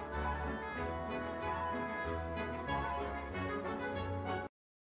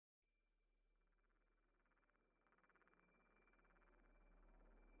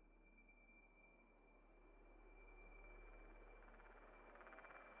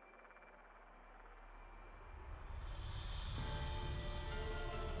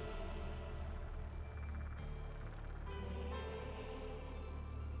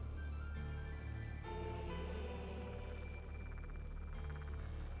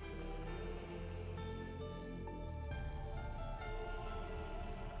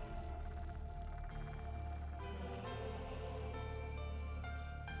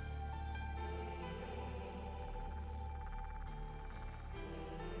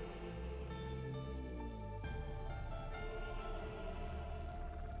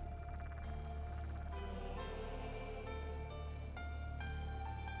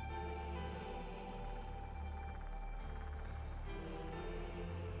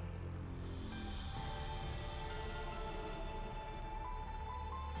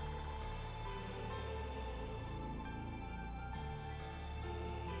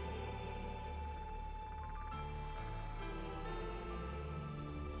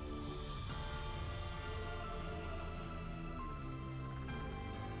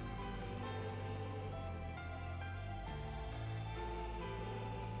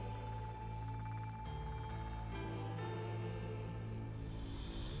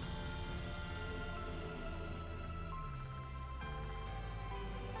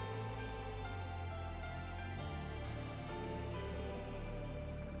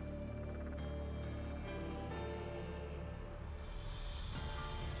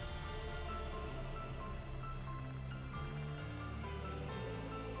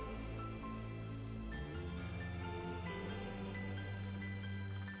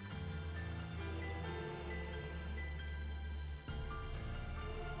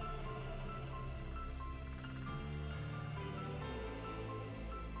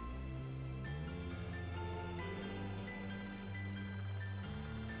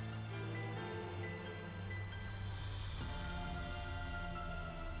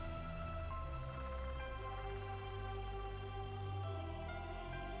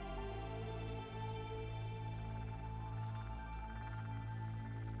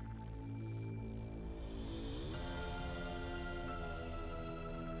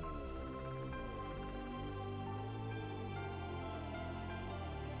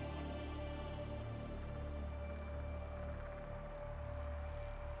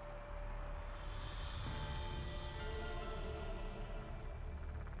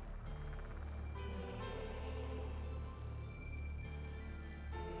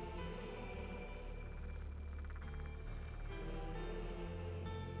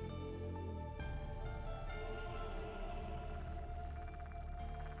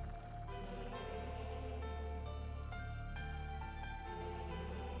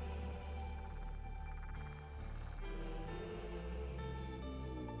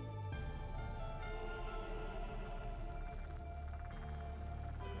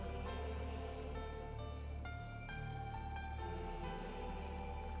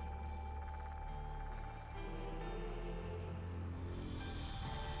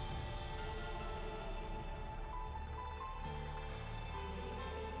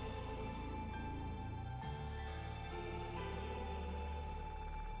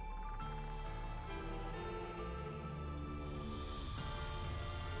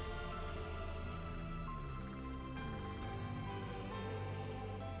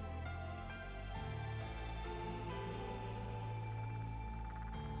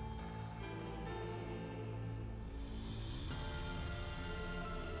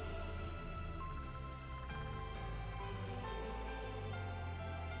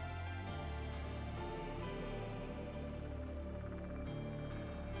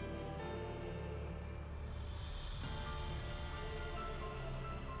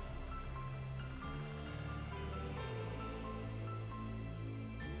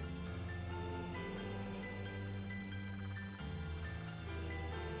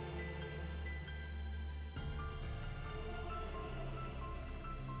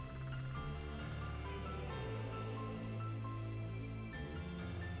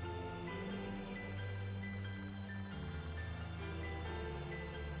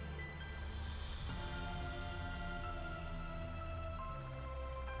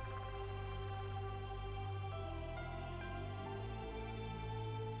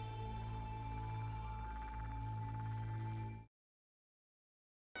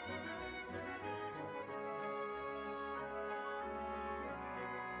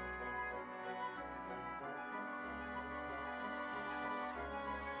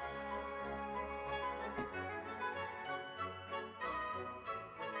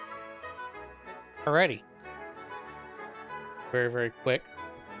 Already. Very, very quick.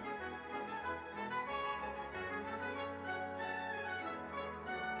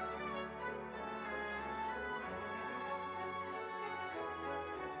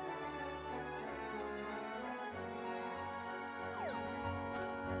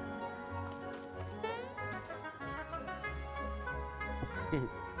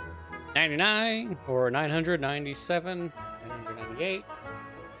 $99 or $997, $998,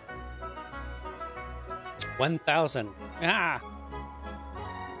 1,000. Ah!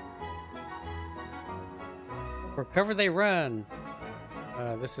 Recover they run.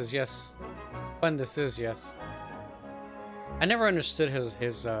 This is yes. Fun this is, yes. I never understood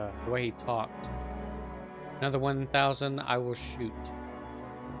his the way he talked. Another 1,000, I will shoot.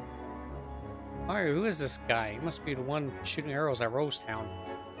 Mario, who is this guy? He must be the one shooting arrows at Rose Town.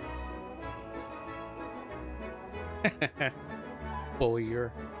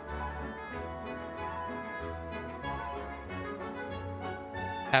 Bowyer.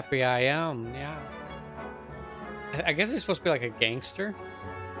 Happy I am, yeah. I guess he's supposed to be like a gangster.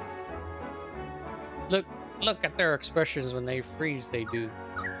 Look at their expressions when they freeze, they do.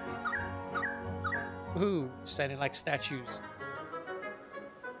 Woohoo, standing like statues.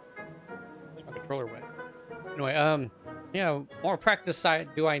 Where's my controller went? Anyway, yeah, more practice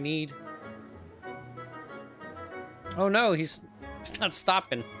do I need? Oh no, he's not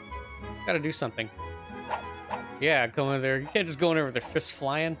stopping. Gotta do something. Yeah, come in there. You can't just go in there with their fists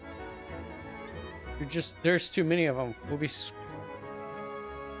flying. There's too many of them. We'll be.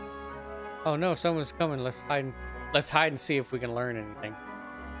 Oh no, someone's coming. Let's hide and see if we can learn anything.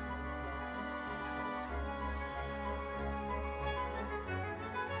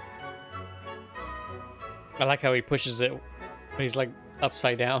 I like how he pushes it when he's like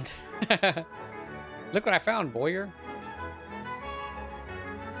upside down. Look what I found, Bowyer.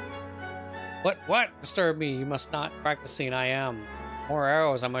 What? Disturb me. You must not practicing. I am. More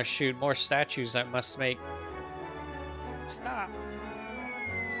arrows I must shoot. More statues I must make. Stop.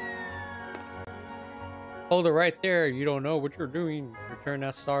 Hold it right there. You don't know what you're doing. Return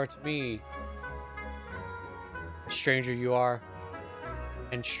that star to me. Stranger you are.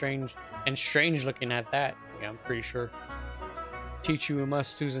 And strange looking at that. Yeah, I'm pretty sure. Teach you a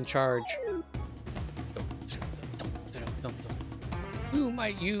must. Who's in charge? Who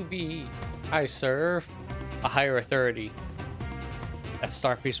might you be? I serve a higher authority. That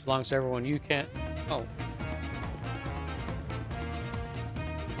star piece belongs to everyone. You can't. Oh.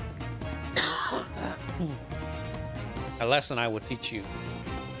 A lesson I will teach you.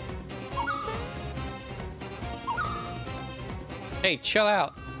 Hey, chill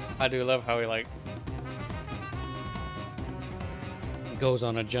out. I do love how he like goes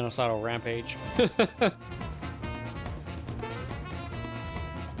on a genocidal rampage.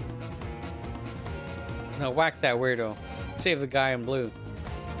 No, whack that weirdo. Save the guy in blue.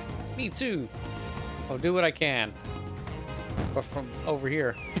 Me too. I'll do what I can. But from over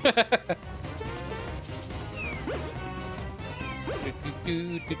here.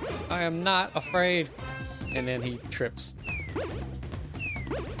 I am not afraid. And then he trips.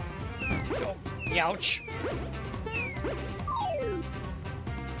 Oh, ouch.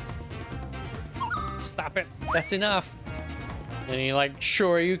 Stop it. That's enough. And he like,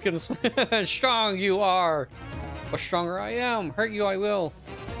 sure you can. Strong you are. Or stronger I am. Hurt you I will.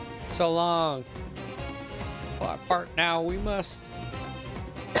 So long. Well, apart now we must.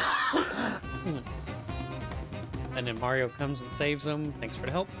 And then Mario comes and saves him. Thanks for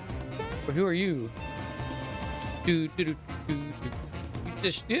the help. But who are you?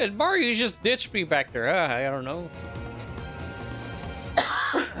 Mario just ditched me back there. I don't know.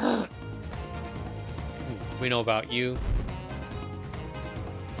 We know about you.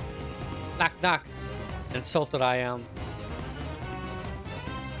 Knock, knock. Insulted I am.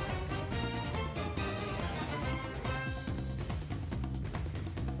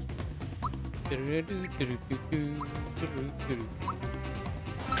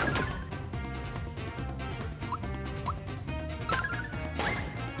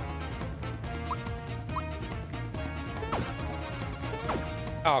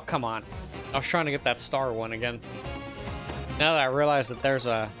 Oh, come on. I was trying to get that star one again. Now that I realize that there's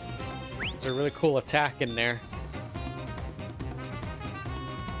a really cool attack in there.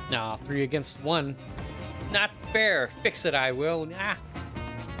 No, 3 against 1. Not fair. Fix it, I will. Nah.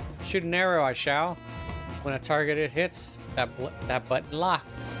 Shoot an arrow, I shall. When a target it hits, that button locked.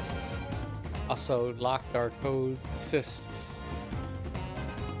 Also locked our code assists.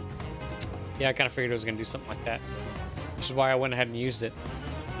 Yeah, I kind of figured it was going to do something like that. Which is why I went ahead and used it.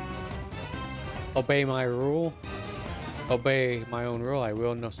 Obey my rule. Obey my own rule, I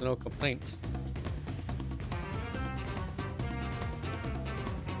will. No complaints.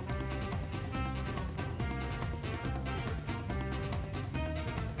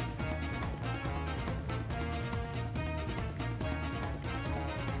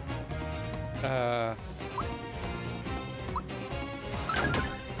 Uh...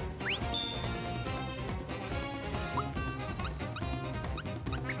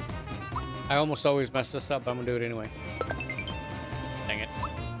 I almost always mess this up, but I'm gonna do it anyway. Dang it.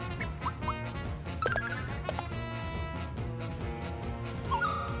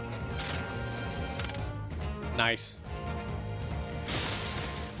 Nice.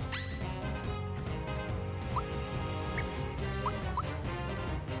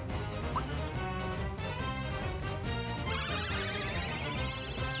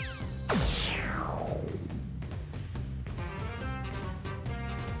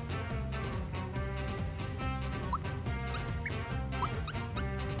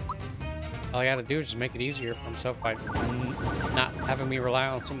 All I gotta do is just make it easier for himself by not having me rely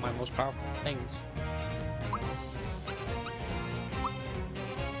on some of my most powerful things.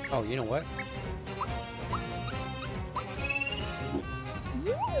 Oh, you know what?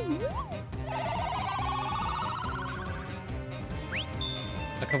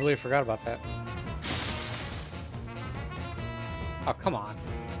 I completely forgot about that. Oh, come on.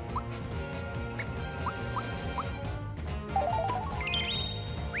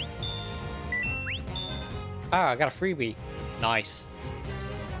 Ah, I got a freebie. Nice.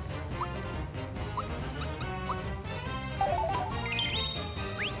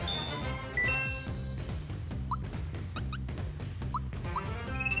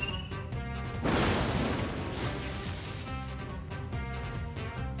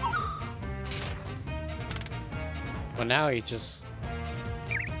 Well, now he just...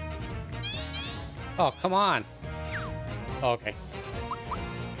 Oh, come on. Oh, okay.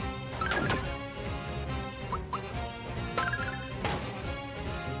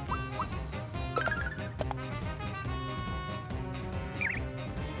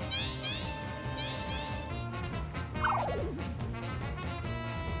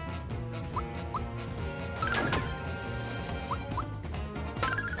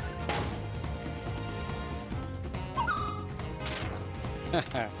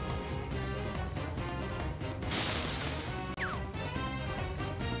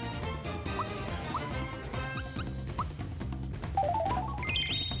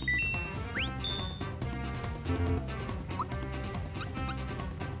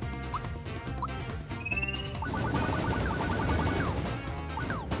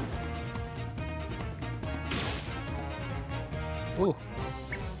 Ooh.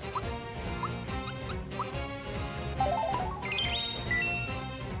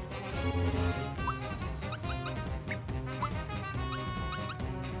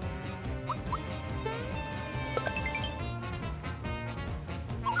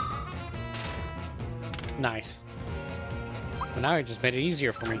 Nice. Well, now he just made it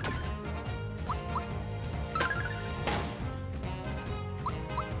easier for me.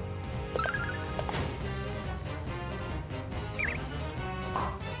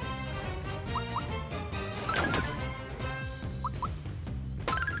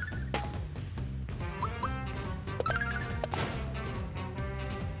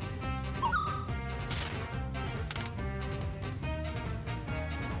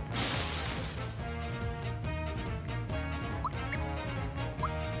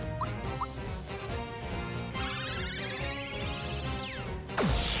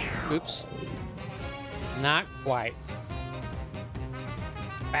 Oops. Not quite.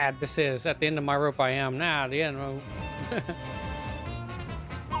 Bad this is. At the end of my rope I am. Nah, the end rope.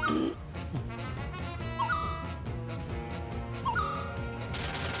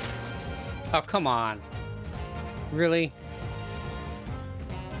 Oh, come on. Really?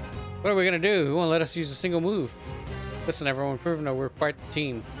 What are we gonna do? Who won't let us use a single move? Listen, everyone, proven that we're quite the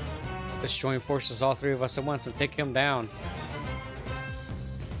team. Let's join forces, all three of us at once, and take him down.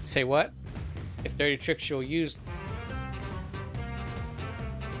 Say what? If dirty tricks you'll use.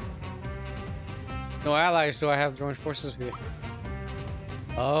 No allies do I have joined forces with you?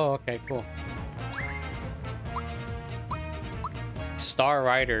 Oh, okay, cool. Star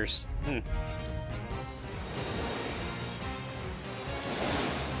Riders.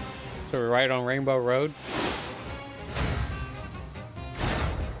 So we're right on Rainbow Road.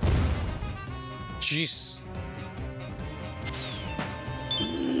 Jeez.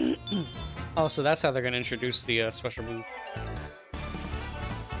 Oh, so that's how they're going to introduce the special move.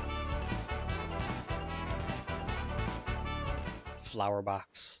 Flower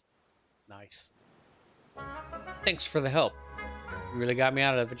box. Nice. Thanks for the help. You really got me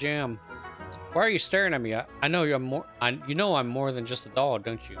out of the jam. Why are you staring at me? I know you're more. You know I'm more than just a doll,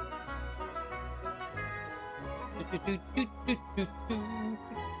 don't you?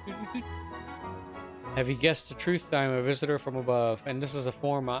 Have you guessed the truth? I'm a visitor from above, and this is a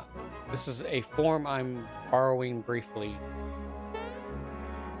form This is a form I'm borrowing briefly.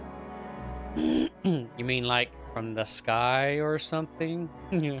 You mean like from the sky or something?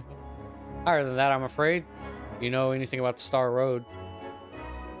 Yeah. Higher than that, I'm afraid. You know anything about Star Road?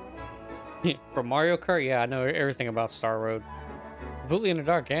 From Mario Kart? Yeah, I know everything about Star Road. Completely in the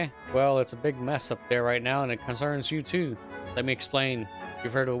dark, eh? Well, it's a big mess up there right now, and it concerns you too. Let me explain.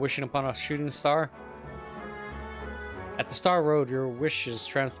 You've heard of wishing upon a shooting star? At the Star Road, your wish is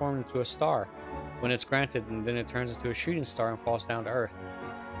transformed into a star when it's granted, and then it turns into a shooting star and falls down to Earth.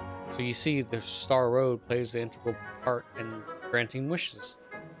 So you see, the Star Road plays the integral part in granting wishes.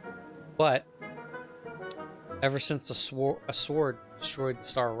 But ever since a sword destroyed the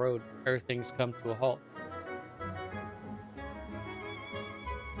Star Road, everything's come to a halt.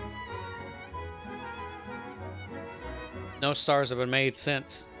 No stars have been made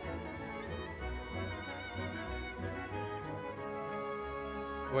since.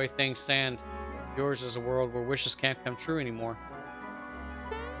 The way things stand, yours is a world where wishes can't come true anymore.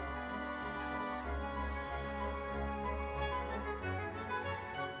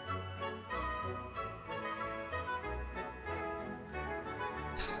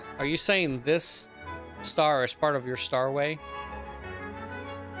 Are you saying this star is part of your starway?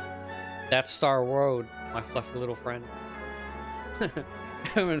 That's Star Road, my fluffy little friend. It would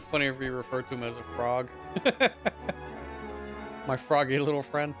have been funny if you referred to him as a frog. My froggy little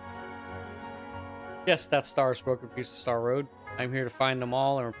friend. Yes, that star is a broken piece of Star Road. I'm here to find them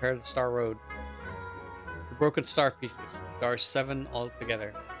all and repair the Star Road. The broken star pieces. There are 7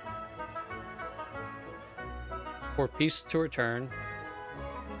 altogether. For peace to return,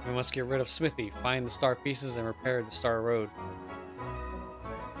 we must get rid of Smithy, find the star pieces, and repair the Star Road.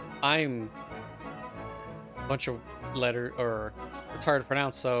 I'm a bunch of letter, or it's hard to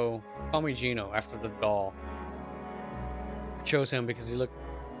pronounce, so call me Gino after the doll. I chose him because he looked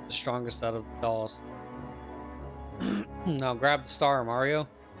the strongest out of the dolls. Now grab the star, Mario.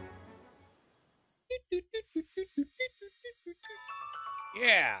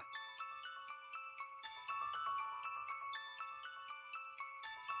 Yeah.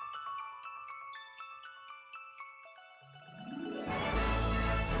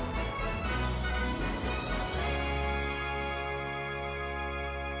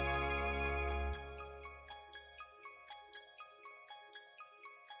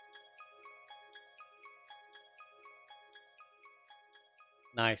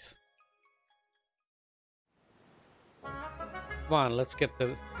 Nice. Come on, let's get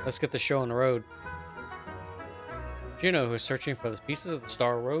the show on the road. Gino, who's searching for the pieces of the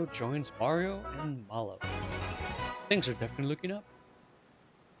Star Road, joins Mario and Mallow. Things are definitely looking up.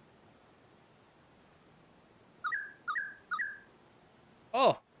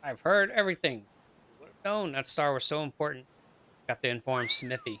 Oh, I've heard everything. Would have known that star was so important. Got to inform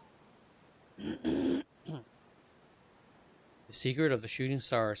Smithy. The secret of the shooting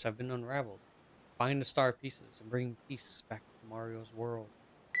stars have been unraveled. Find the star pieces and bring peace back to Mario's world.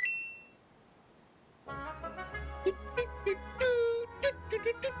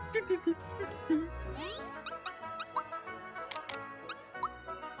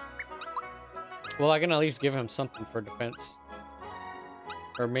 Well, I can at least give him something for defense.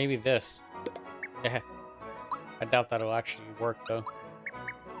 Or maybe this. Yeah. I doubt that'll actually work, though.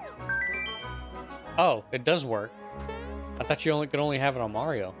 Oh, it does work. I thought you could only have it on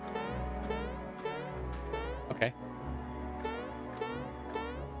Mario. Okay.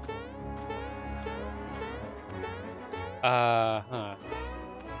 Huh.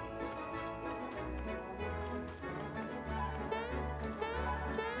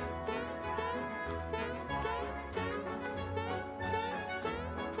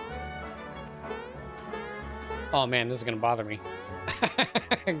 Oh man, this is gonna bother me.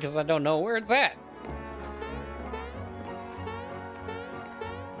 Because I don't know where it's at.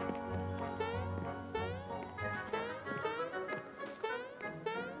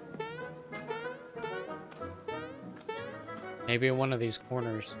 Maybe in one of these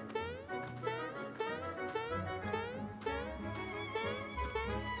corners.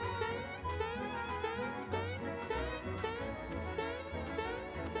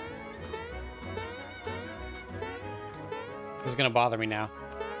 This is gonna bother me now.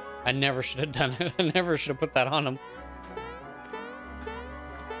 I never should have done it. I never should have put that on him.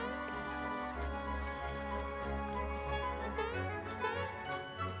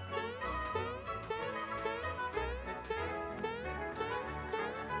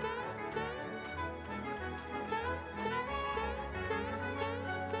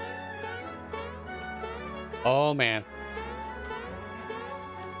 Oh man.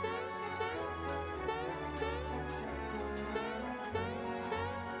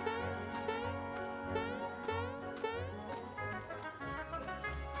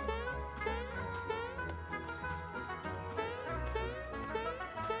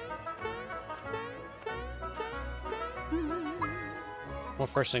 Well,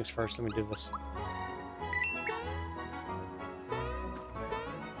 first things first, let me do this.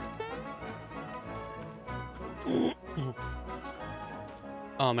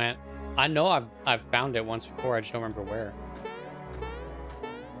 Oh man, I know I've found it once before. I just don't remember where.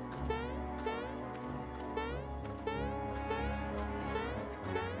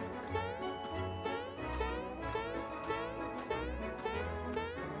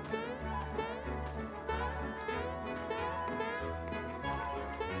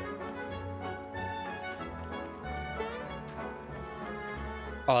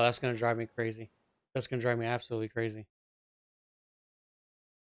 Oh, that's gonna drive me crazy. That's gonna drive me absolutely crazy.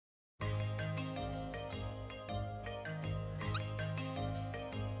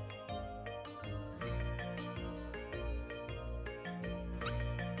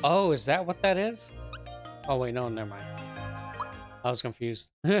 Oh, is that what that is? Oh wait, no, never mind. I was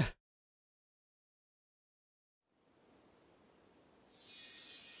confused.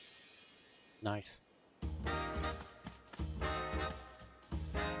 Nice.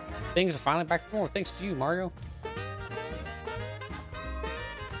 Things are finally back to normal thanks to you, Mario.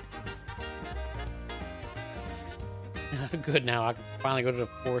 Good, now I can finally go to the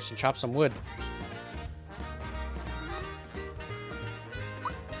forest and chop some wood.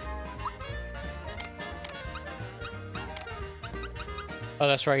 Oh,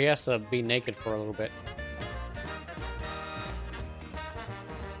 that's right, he has to be naked for a little bit.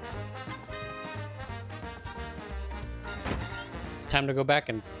 Time to go back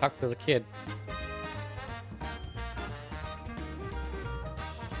and talk to the kid.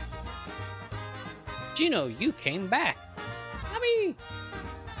 Gino, you came back. Mommy!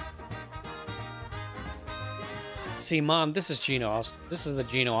 See, Mom, this is Gino. This is the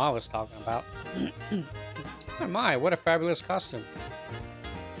Gino I was talking about. Oh my, what a fabulous costume.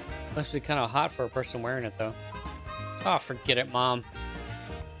 Must be kind of hot for a person wearing it, though. Oh, forget it, Mom.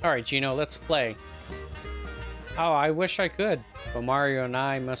 Alright, Gino, let's play. Oh, I wish I could. But Mario and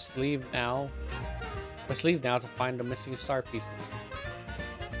I must leave now. Let's leave now to find the missing star pieces.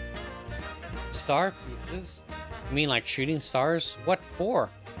 Star pieces? You mean like shooting stars? What for?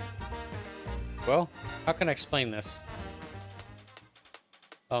 Well, how can I explain this?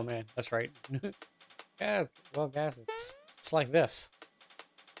 Oh man, that's right. Yeah, well guys, it's like this.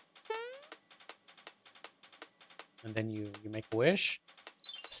 And then you make a wish.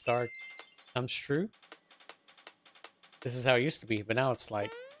 Star comes true. This is how it used to be, but now it's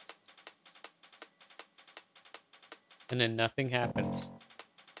like... And then nothing happens.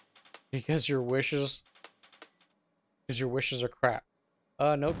 Because your wishes... Because your wishes are crap.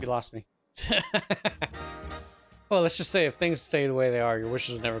 Nope, you lost me. Well, let's just say if things stay the way they are, your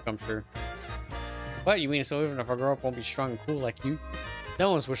wishes will never come true. What, you mean so even if I grow up won't be strong and cool like you?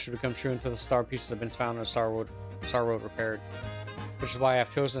 No one's wish to become true until the star pieces have been found and Star Road repaired. Which is why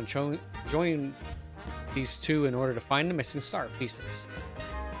I've chosen to join these two in order to find the missing star pieces.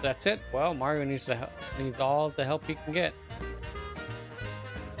 So that's it. Well, Mario needs all the help he can get.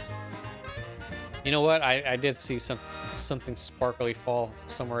 You know what? I did see something sparkly fall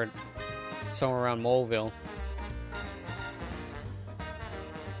somewhere around Moleville.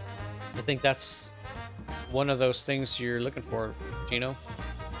 I think that's one of those things you're looking for, Gino.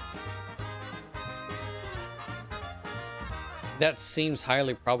 That seems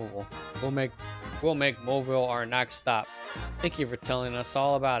highly probable. We'll make Moleville our next stop. Thank you for telling us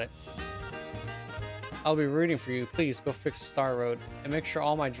all about it. I'll be rooting for you. Please go fix the Star Road and make sure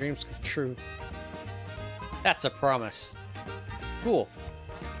all my dreams come true. That's a promise. Cool.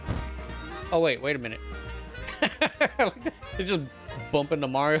 Oh wait a minute. They just bump into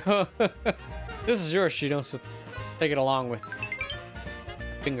Mario. This is yours, Gino, so take it along with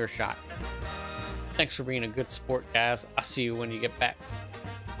a finger shot. Thanks for being a good sport, guys. I'll see you when you get back.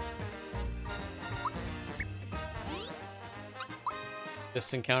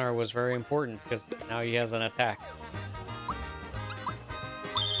 This encounter was very important because now he has an attack.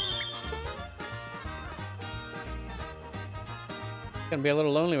 It's gonna be a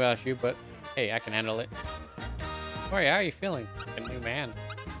little lonely without you, but hey, I can handle it. Sorry, how are you feeling? Like a new man.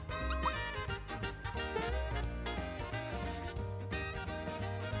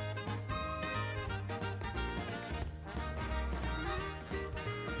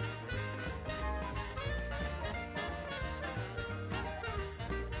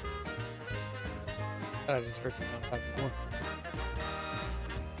 I just heard something outside the door.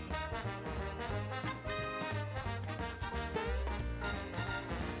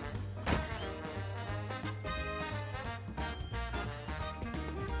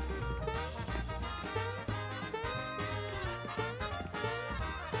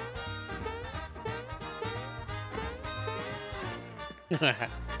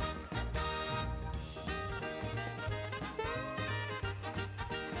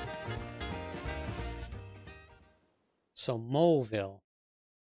 So Moleville.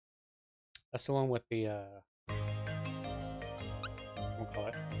 That's the one with the we'll call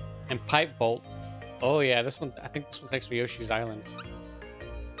it. And Pipe Bolt. Oh yeah, this one I think this one takes me to Yoshi's Island.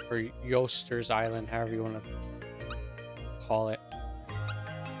 Or Yoster's Island, however you want to call it.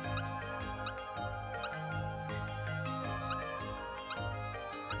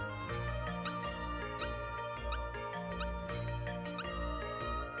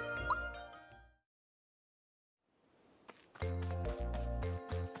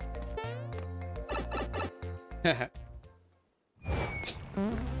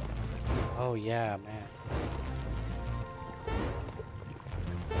 Oh yeah, man.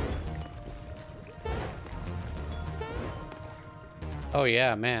 Oh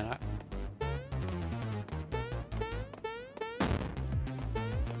yeah, man.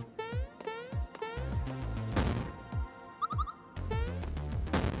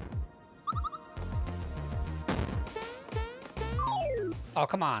 Oh,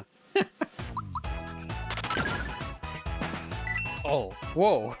 come on. Oh,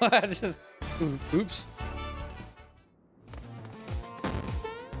 whoa. Just oops.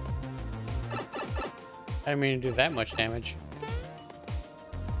 I didn't mean to do that much damage.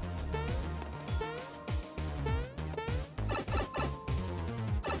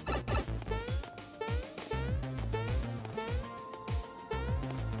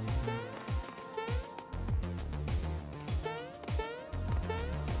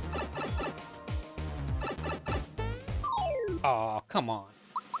 Oh, come on.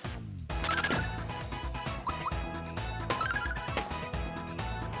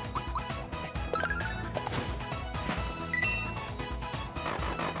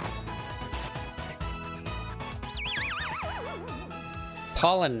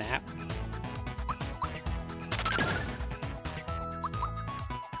 Pollen nap.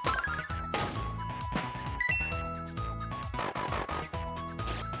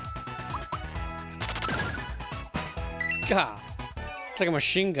 God, it's like a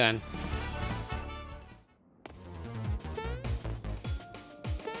machine gun.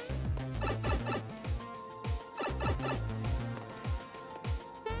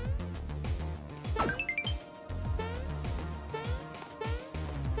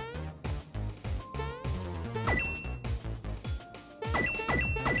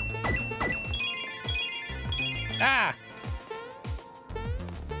 Ah!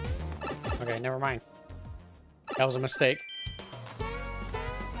 Okay, never mind. That was a mistake.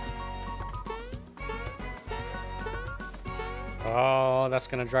 Oh, that's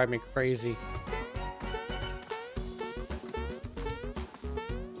gonna drive me crazy.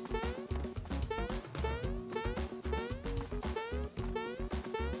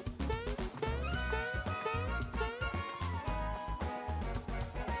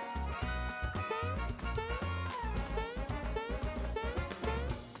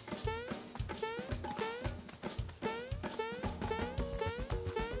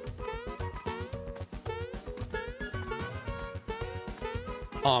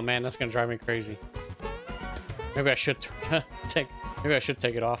 Oh man, that's gonna drive me crazy. Maybe I should take. Maybe I should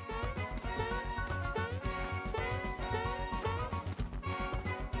take it off.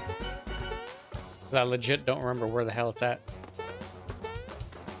 Cause I legit don't remember where the hell it's at.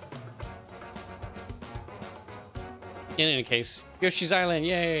 In any case, Yoshi's Island,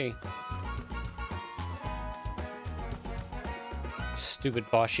 yay! Stupid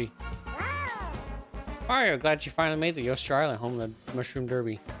Boshi. Mario, glad you finally made the Yoshi Island home to the Mushroom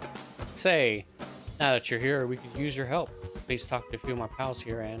Derby. Say, now that you're here, we could use your help. Please talk to a few of my pals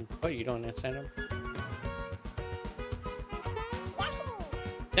here and... What, you don't send them?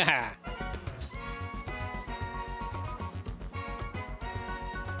 Haha!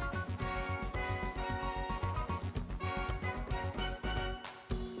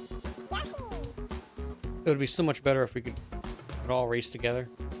 It would be so much better if we could all race together.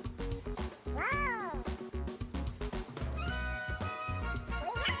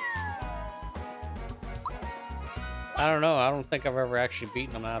 I don't know. I don't think I've ever actually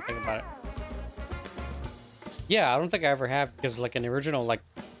beaten them now that I think about it. Yeah, I don't think I ever have, because like in the original, like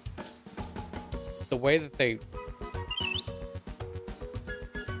the way that they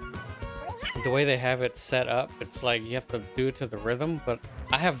have it set up, it's like you have to do it to the rhythm, but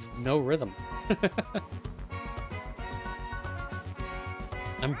I have no rhythm.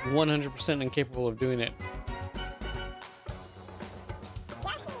 I'm 100% incapable of doing it.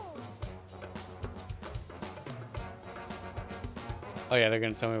 Oh yeah, they're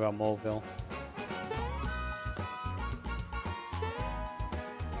gonna tell me about Moleville.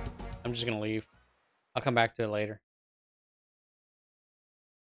 I'm just gonna leave. I'll come back to it later.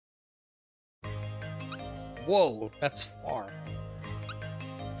 Whoa, that's far.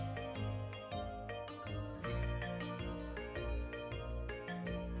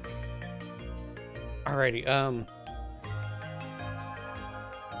 Alrighty,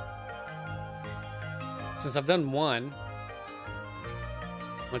 since I've done one,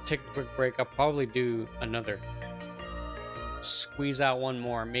 I'm gonna take a quick break. I'll probably do another. Squeeze out one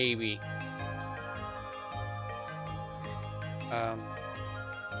more, maybe.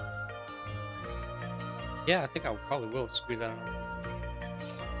 Yeah, I think I probably will squeeze out another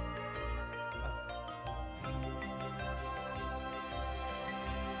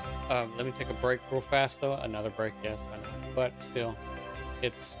one. Let me take a break real fast, though. Another break, yes. I know. But still,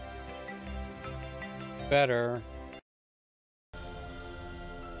 it's better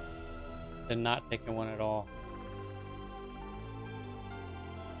than not taking one at all.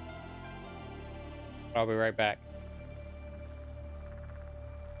 I'll be right back.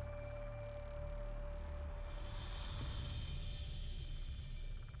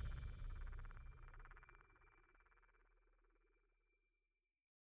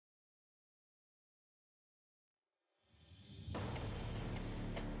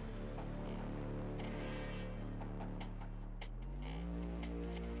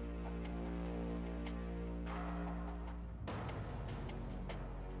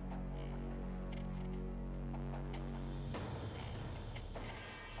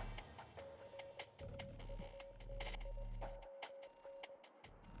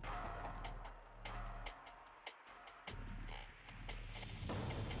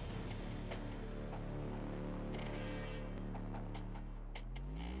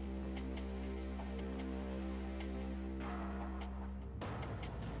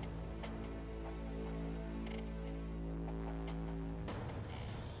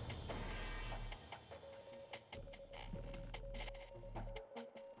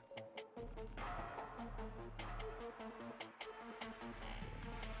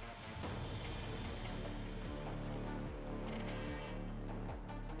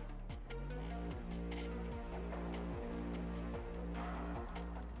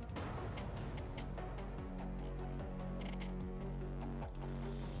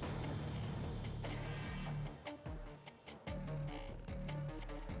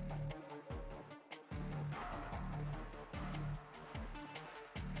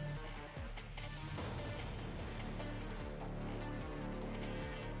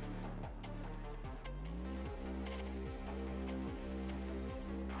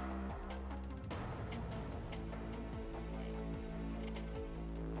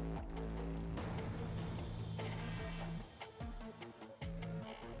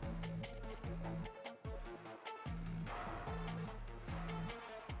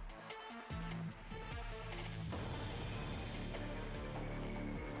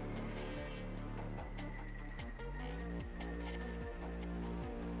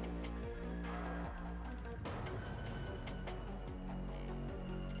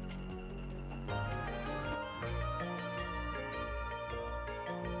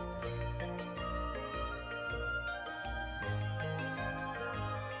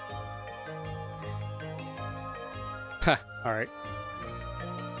 All right.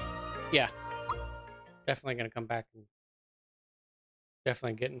 Yeah. Definitely gonna come back and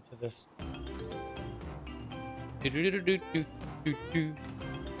definitely get into this. Do-do-do-do-do-do-do.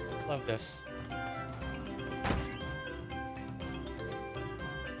 Love this.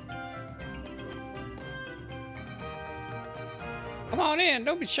 Come on in,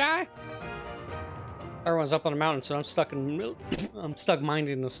 don't be shy. Everyone's up on the mountain, so I'm stuck in I'm stuck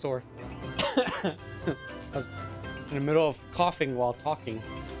minding the store. I was in the middle of coughing while talking.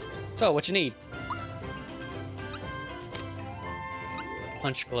 So, what you need?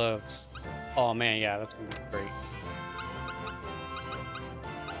 Punch gloves. Oh man, yeah, that's gonna be great.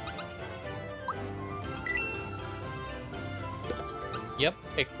 Yep,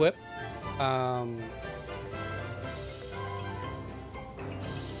 equip.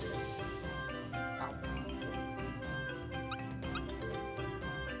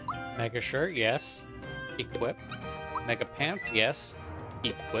 Mega shirt, yes. Equip. Mega pants, yes.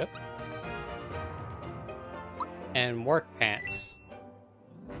 Equip. And work pants.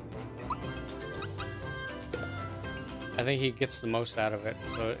 I think he gets the most out of it,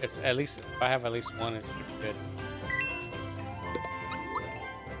 so it's at least, if I have at least one, it's good.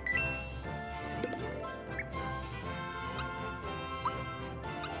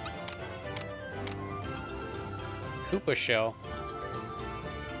 Koopa shell.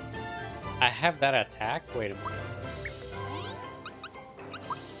 I have that attack? Wait a minute.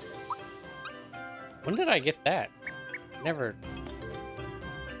 When did I get that? Never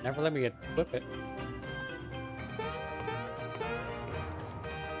let me equip it.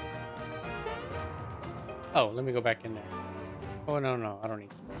 Oh, let me go back in there. Oh, no, I don't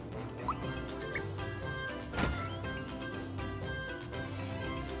need.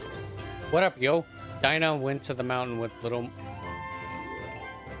 What up, yo? Dinah went to the mountain with the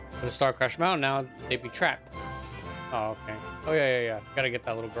Star Crash Mountain. Now they'd be trapped. Oh, okay. Oh, yeah. Gotta get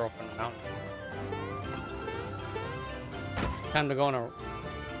that little girl from the mountain. Time to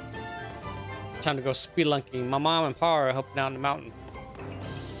go spelunking. My mom and pa are helping out in the mountain.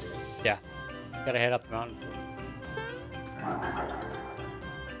 Yeah. Gotta head up the mountain.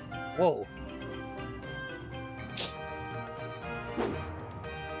 Whoa.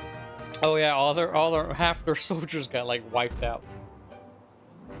 Oh yeah, all their half their soldiers got like wiped out.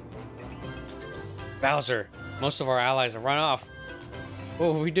 Bowser, most of our allies have run off.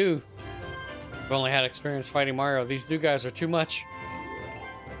 What will we do? We've only had experience fighting Mario. These new guys are too much.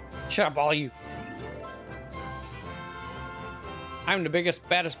 Shut up, all you. I'm the biggest,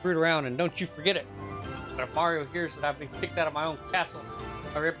 baddest brute around, and don't you forget it. But if Mario hears that I've been kicked out of my own castle,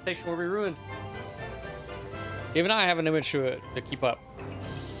 my reputation will be ruined. Even I have an image to keep up.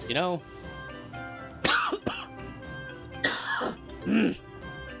 You know?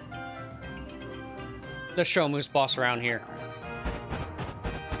 Let's show him who's boss around here.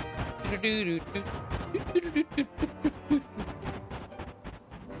 These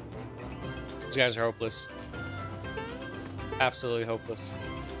guys are hopeless. Absolutely hopeless.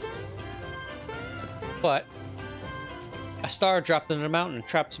 But a star dropped into the mountain and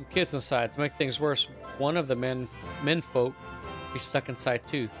trapped some kids inside. To make things worse, one of the menfolk be stuck inside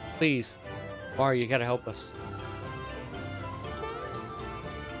too. Please, Mario, you gotta help us.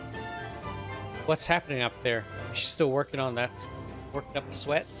 What's happening up there? Is she still working on that? Working up the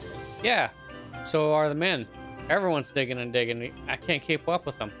sweat? Yeah. So are the men. Everyone's digging and digging. I can't keep up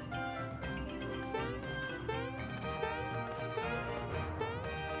with them.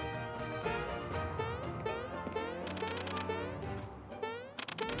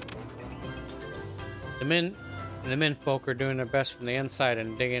 The men folk are doing their best from the inside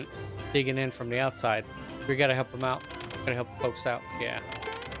and digging in from the outside. We gotta help them out. Gotta help the folks out. Yeah.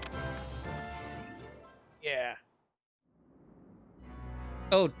 Yeah.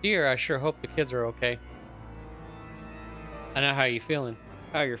 Oh dear, I sure hope the kids are okay. I know how you're feeling.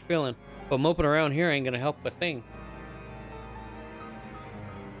 But moping around here ain't gonna help a thing.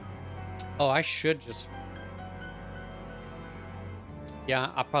 Oh, I should just...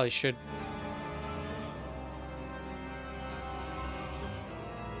 Yeah, I probably should.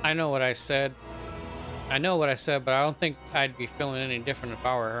 I know what I said, but I don't think I'd be feeling any different if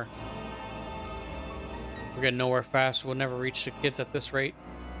I were her. We're getting nowhere fast. We'll never reach the kids at this rate.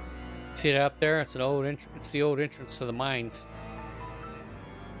 See it up there? It's the old entrance to the mines.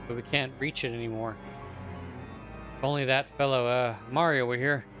 But we can't reach it anymore. If only that fellow, Mario were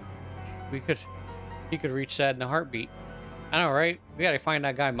here. He could reach that in a heartbeat. I know, right? We gotta find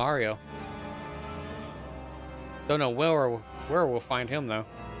that guy Mario. Don't know where we'll find him, though.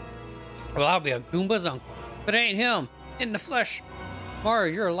 Well, I'll be a Goomba's uncle. But it ain't him. In the flesh.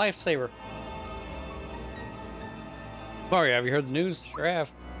 Mario, you're a lifesaver. Mario, have you heard the news? Sure have.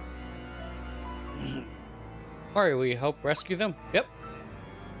 Mario, will you help rescue them? Yep.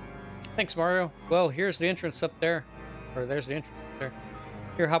 Thanks, Mario. Well, here's the entrance up there. Or there's the entrance up there.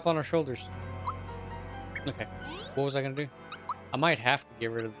 Here, hop on our shoulders. Okay. What was I gonna do? I might have to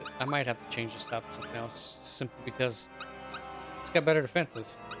get rid of it. I might have to change this stuff to something else. Simply because it's got better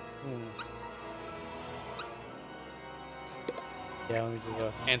defenses. Yeah, let me do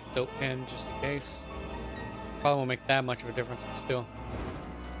the antidote pen just in case. Probably won't make that much of a difference, but still.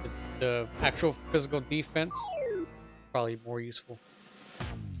 The actual physical defense, probably more useful.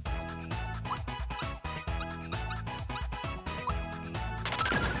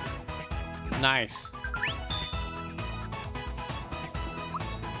 Nice.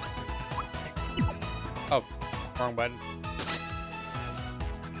 Oh, wrong button.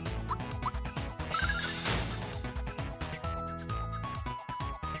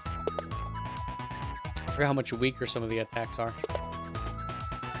 I forgot how much weaker some of the attacks are.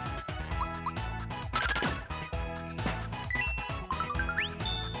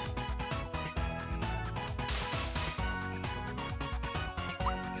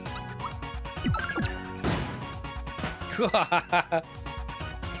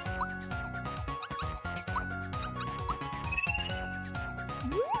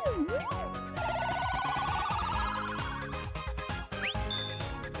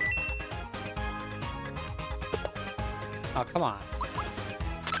 Oh, come on.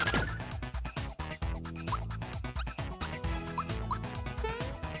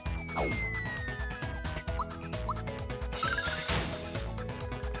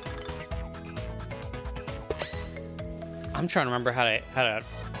 I'm trying to remember how to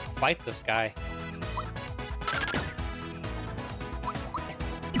fight this guy.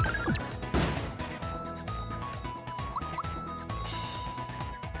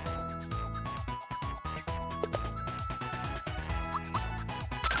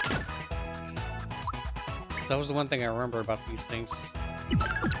 That was the one thing I remember about these things.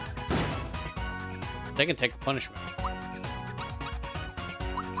 They can take a punishment.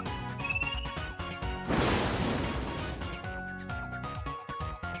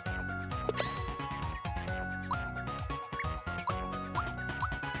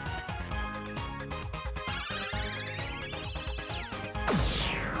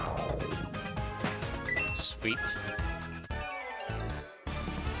 Sweet.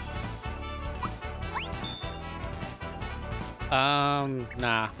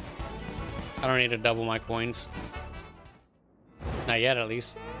 Nah. I don't need to double my coins. Not yet, at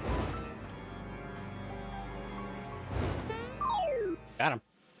least. Got him.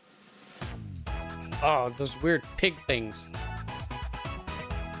 Oh, those weird pig things.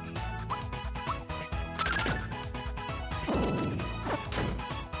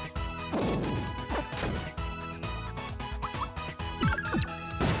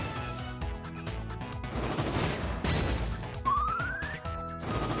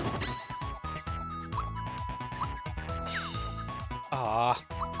 Ah.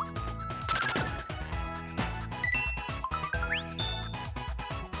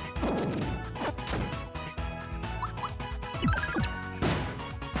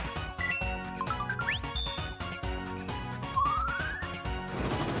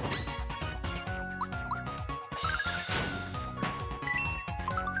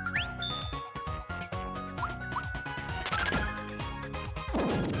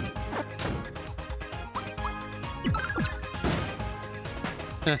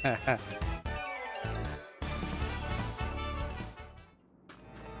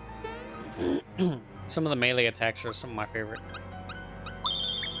 Some of the melee attacks are some of my favorite.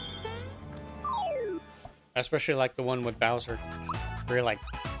 I especially like the one with Bowser, where like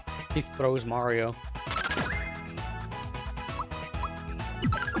he throws Mario.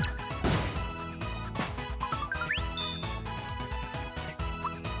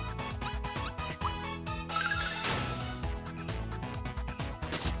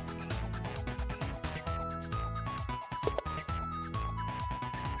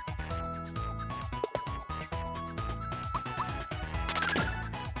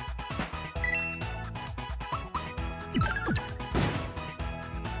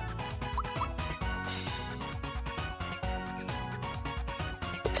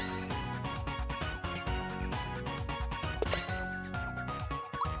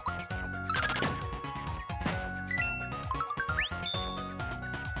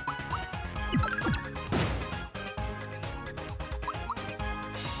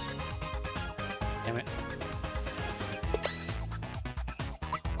 Damn it.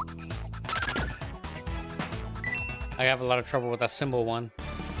 I have a lot of trouble with that symbol one.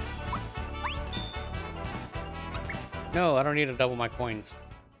 No, I don't need to double my coins.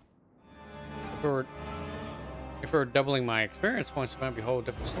 If we're doubling my experience points, it might be a whole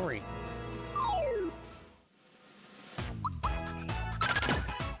different story.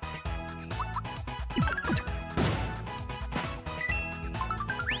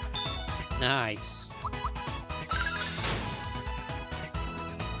 Nice.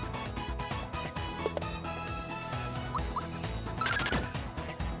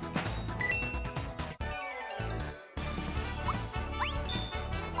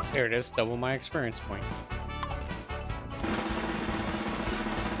 There it is, double my experience point.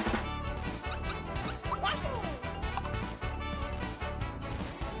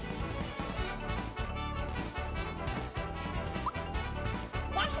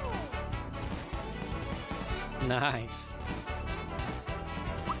 Nice.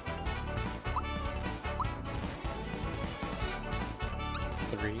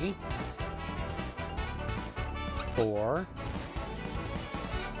 Three. 4.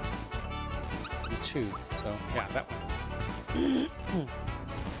 2. So, yeah, that one.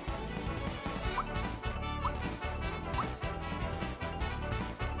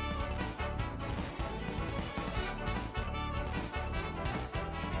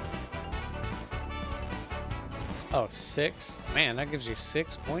 Oh, 6? Man, that gives you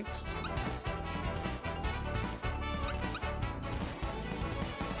 6 points.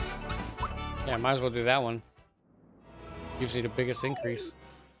 Yeah, might as well do that one. Gives you the biggest increase.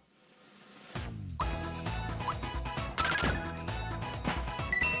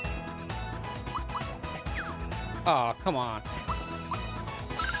 Oh, come on.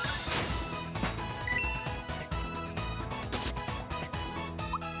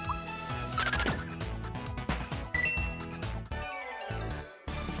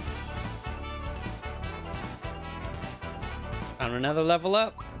 Want another level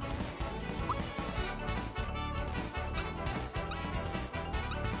up?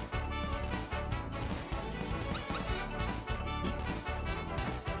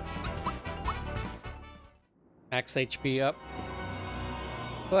 Max HP up.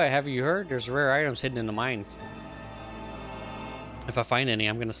 Boy, have you heard? There's rare items hidden in the mines. If I find any,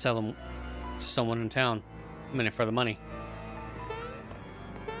 I'm gonna sell them to someone in town. I'm in it for the money.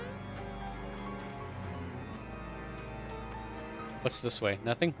 What's this way?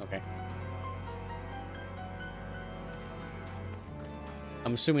 Nothing? Okay.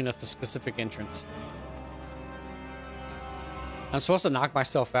 I'm assuming that's a specific entrance. I'm supposed to knock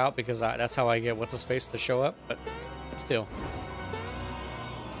myself out because that's how I get what's-his-face to show up, but still.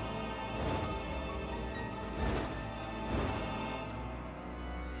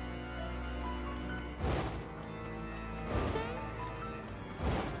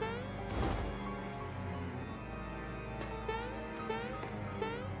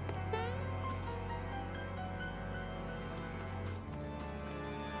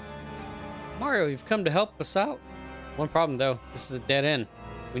 Mario, you've come to help us out. One problem though, this is a dead end.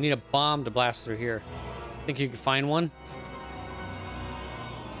 We need a bomb to blast through here. Think you can find one?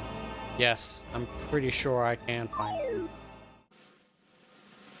 Yes, I'm pretty sure I can find one.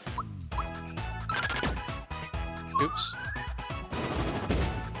 Oops.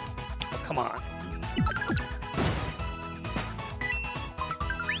 Oh, come on.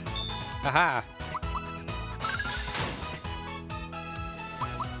 Aha!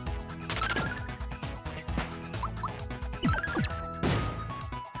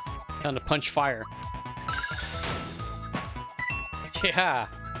 Time to punch fire. Yeah.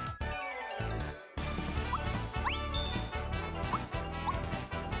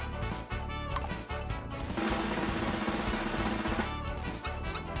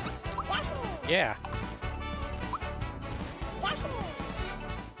 Yeah.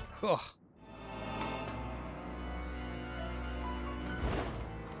 Ugh.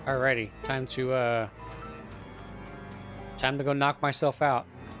 Alrighty, time to go knock myself out.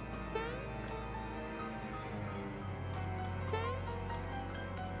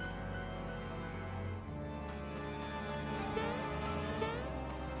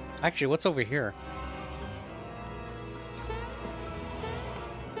 Actually, what's over here?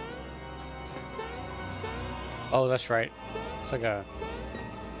 Oh, that's right. It's like a...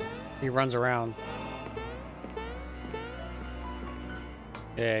 He runs around.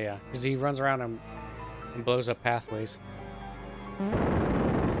 Yeah. Because he runs around and blows up pathways.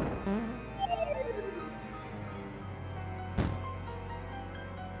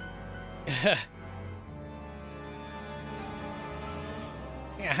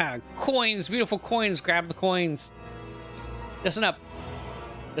 Yeah, coins, beautiful coins. Grab the coins. Listen up.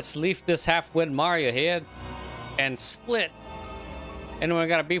 Let's leave this half-wit Mario head and split. Anyone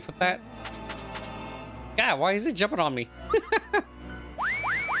got a beef with that? God, why is he jumping on me?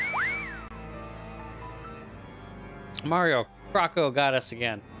 Mario, Croco got us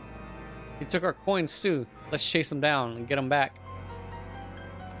again. He took our coins too. Let's chase him down and get him back.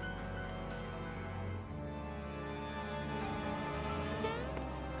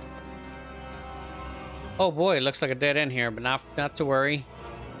 Oh boy, it looks like a dead end here, but not to worry.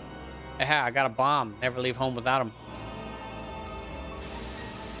 Aha, I got a bomb. Never leave home without him.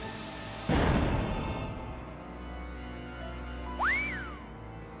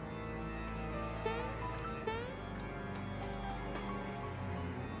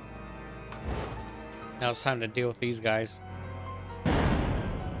 Now it's time to deal with these guys.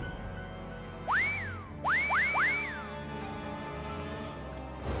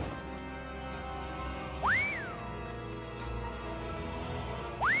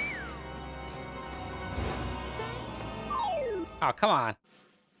 Oh, come on.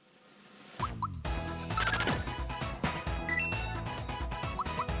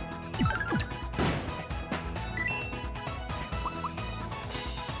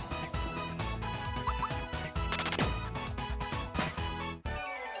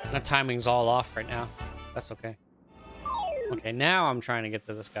 My timing's all off right now. That's okay. Okay, now I'm trying to get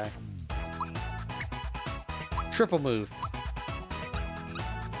to this guy. Triple move.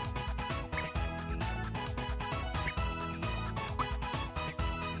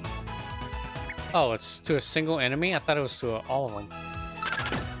 Oh, it's to a single enemy? I thought it was to all of them.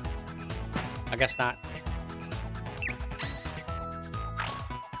 I guess not.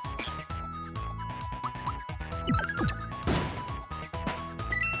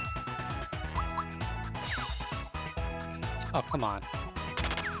 Oh, come on.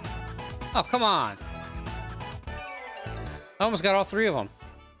 Oh, come on. I almost got all three of them.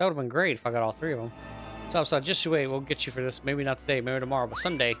 That would have been great if I got all three of them. So just you wait. We'll get you for this. Maybe not today, maybe tomorrow, but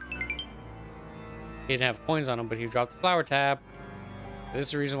someday. He didn't have coins on him, but he dropped the flower tab. This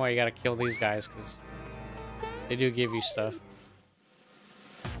is the reason why you gotta kill these guys, because they do give you stuff.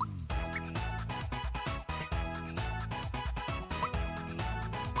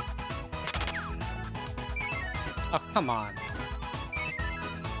 Oh, come on.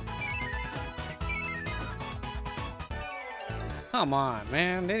 Come on,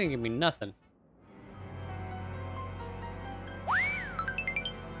 man. They didn't give me nothing.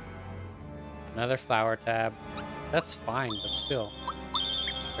 Another flower tab. That's fine, but still.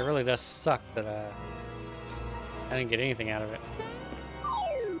 It really does suck that I didn't get anything out of it.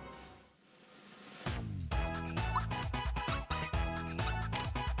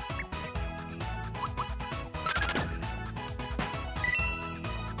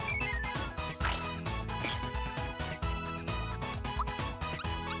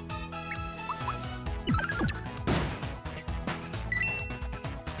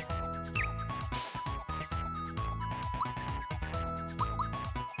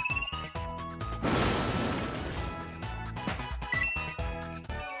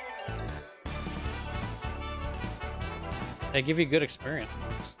 They give you good experience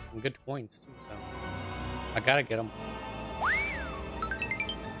points and good coins too, so I gotta get them.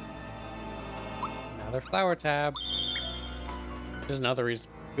 Another flower tab. There's another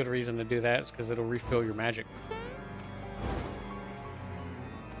good reason to do that is because it'll refill your magic.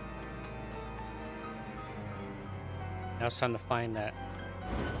 Now it's time to find that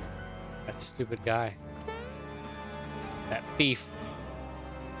stupid guy, that thief.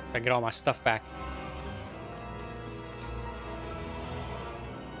 I get all my stuff back.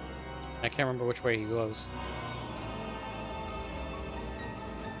 I can't remember which way he goes.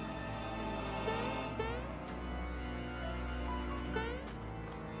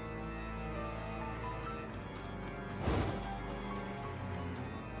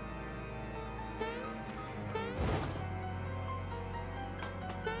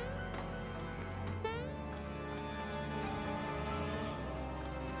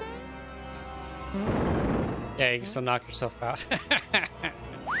 Yeah, you can still knock yourself out.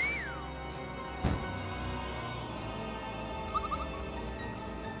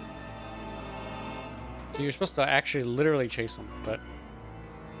 So you're supposed to actually literally chase him, but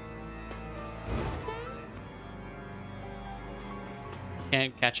you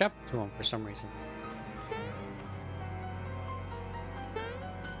can't catch up to him for some reason.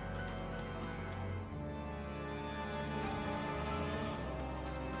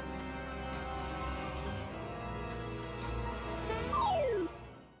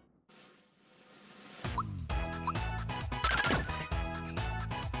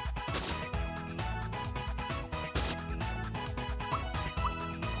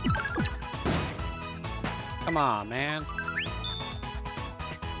 Come on, man.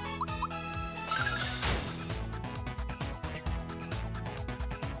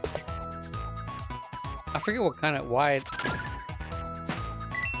 I forget why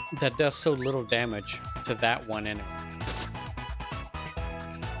that does so little damage to that one enemy.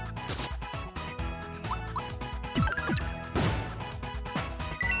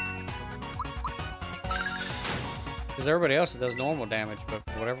 Because everybody else it does normal damage, but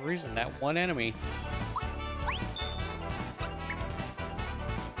for whatever reason, that one enemy.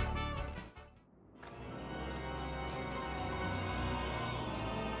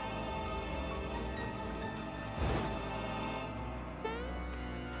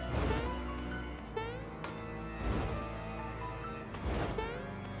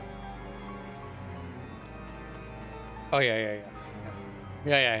 Oh, yeah.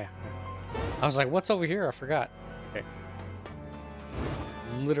 I was like, what's over here? I forgot. Okay.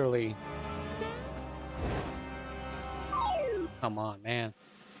 Literally. Come on, man.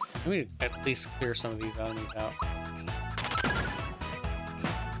 Let me at least clear some of these enemies out.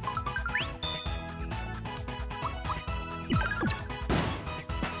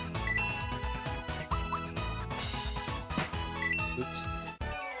 Oops.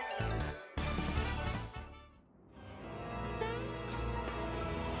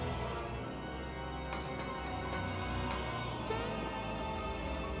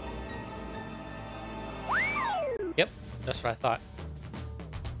 Yep, that's what I thought.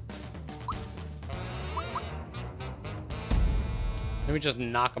 Let me just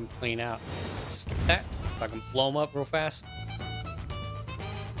knock them clean out. Skip that so I can blow them up real fast.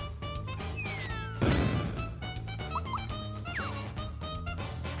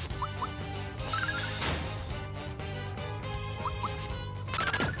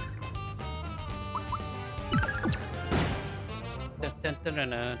 Dun, dun, dun, dun,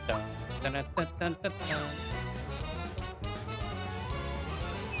 dun, dun.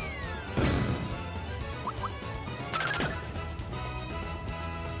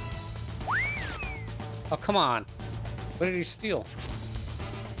 Oh, come on. What did he steal?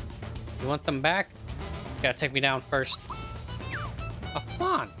 You want them back? You gotta take me down first. Oh, come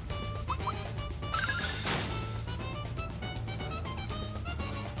on.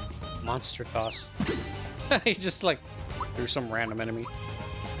 Monster toss. He just like threw some random enemy.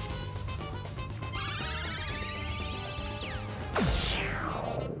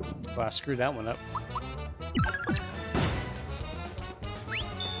 Well, I screwed that one up.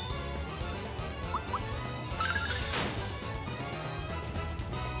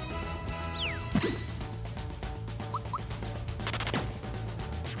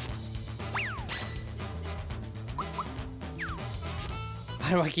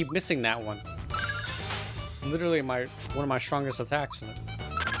 Why do I keep missing that one? It's literally one of my strongest attacks. And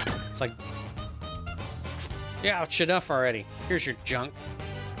it's like, yeah, it's enough already. Here's your junk.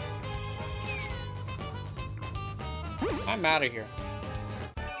 I'm out of here.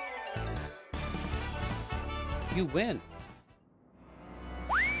 You win.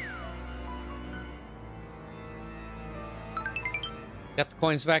 Got the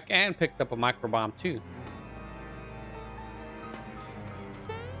coins back and picked up a micro bomb too.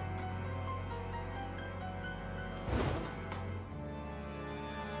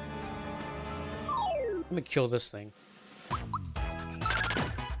 Let me kill this thing.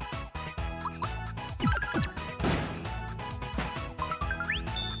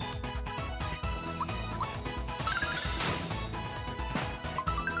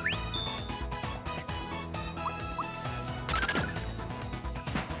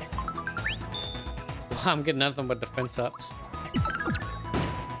 I'm getting nothing but defense ups.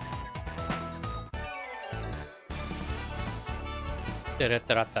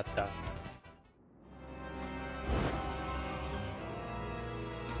 Da-da-da-da-da-da.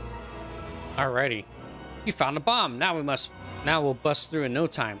 Alrighty. You found a bomb. Now we'll bust through in no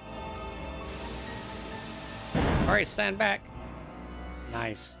time. Alright, stand back.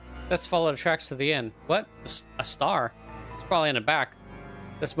 Nice. Let's follow the tracks to the end. What? A star? It's probably in the back.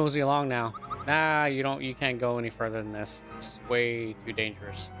 Let's mosey along now. Nah, you can't go any further than this. It's way too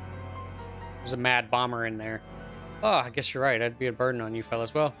dangerous. There's a mad bomber in there. Oh, I guess you're right. That'd be a burden on you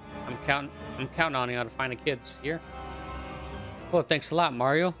fellas. Well, I'm counting on you to find the kids. Here. Well, thanks a lot,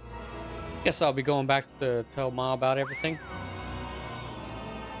 Mario. Guess I'll be going back to tell Ma about everything.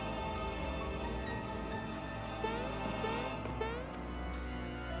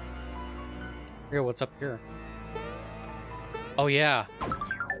 Here, what's up here? Oh, yeah.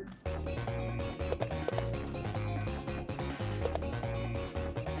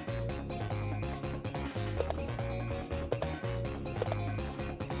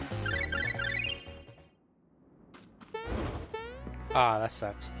 Ah, that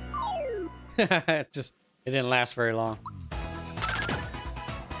sucks. It didn't last very long.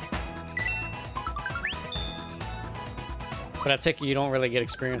 But I take it you don't really get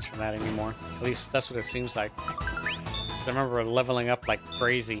experience from that anymore. At least that's what it seems like. I remember leveling up like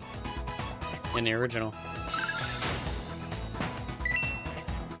crazy in the original.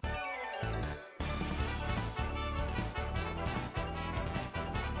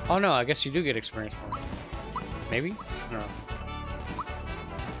 Oh no, I guess you do get experience for it. Maybe? I don't know.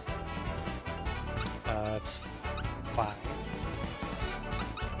 That's 5.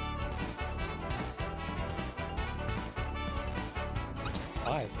 It's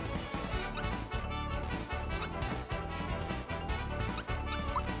 5.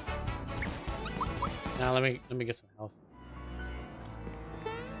 Now let me get some health.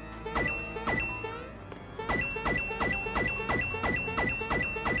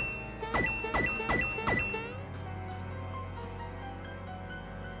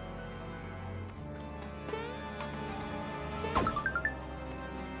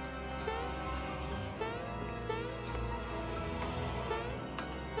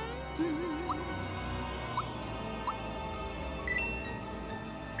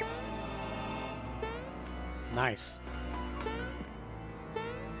 Nice.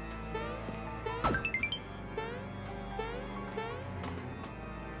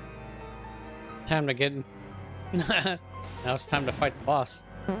 Time to get... Now it's time to fight the boss.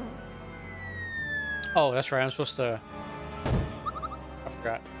 Oh, that's right. I'm supposed to... I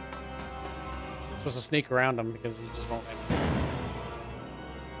forgot. I'm supposed to sneak around him because he just won't let me.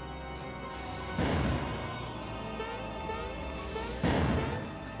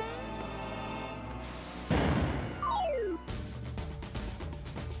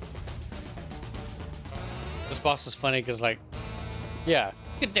 This boss is funny because, like, yeah,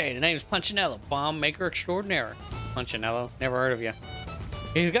 Good day, the name's Punchinello, bomb maker extraordinaire. Punchinello, never heard of you.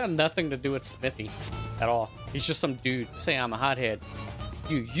 He's got nothing to do with Smithy at all. He's just some dude saying I'm a hothead.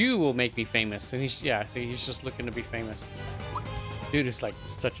 You will make me famous. And he's, yeah, see, he's just looking to be famous. Dude is like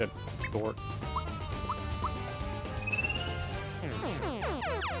such a dork.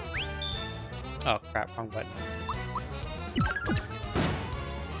 Oh crap, wrong button.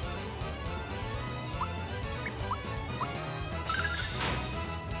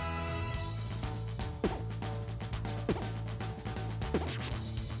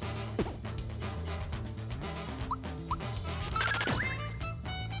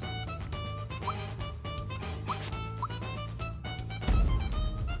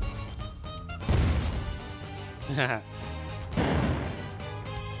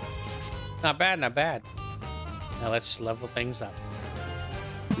 Not bad, not bad. Now let's level things up.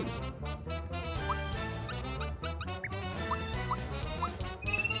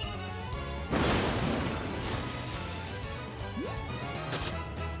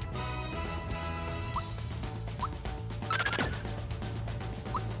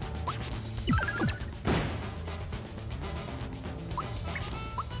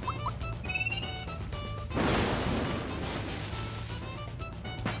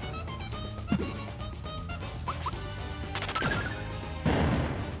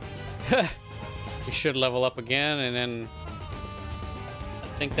 We should level up again, and then I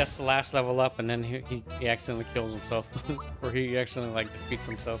think that's the last level up, and then he accidentally kills himself. Or he accidentally like defeats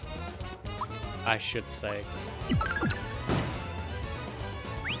himself, I should say.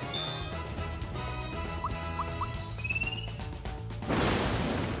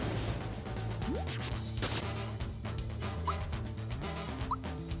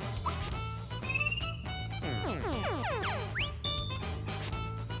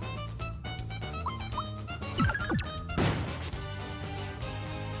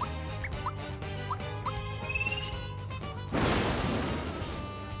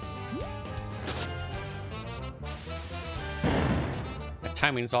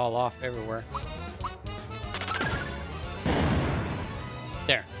 Timing's all off everywhere.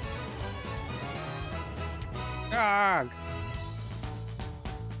 There. Arrgh.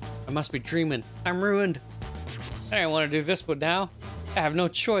 I must be dreaming. I'm ruined. I didn't want to do this, but now I have no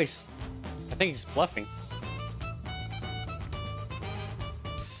choice. I think he's bluffing.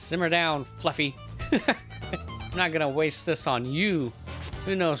 Simmer down, Fluffy. I'm not gonna waste this on you.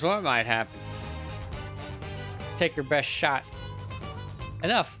 Who knows what might happen. Take your best shot.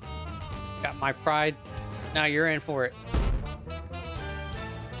 Enough. Got my pride. Now you're in for it.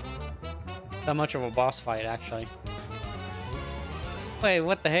 Not much of a boss fight, actually. Wait,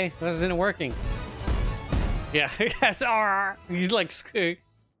 what the heck? Wasn't it working? Yeah, he's like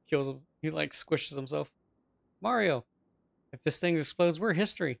kills him. He like squishes himself. Mario, if this thing explodes, we're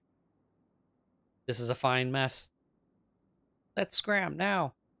history. This is a fine mess. Let's scram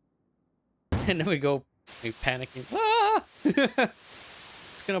now. And then we panicking. Ah!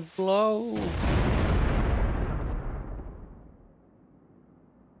 It's gonna blow.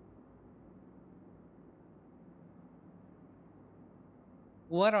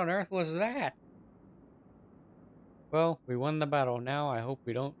 What on earth was that? Well, we won the battle. Now I hope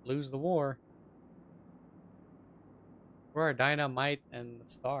we don't lose the war. Where are Dynamite and the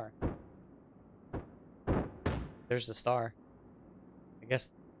star? There's the star. I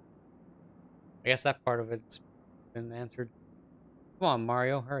guess that part of it's been answered. Come on,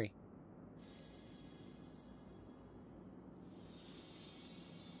 Mario, hurry.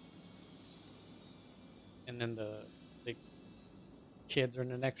 And then the kids are in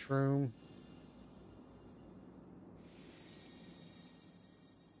the next room.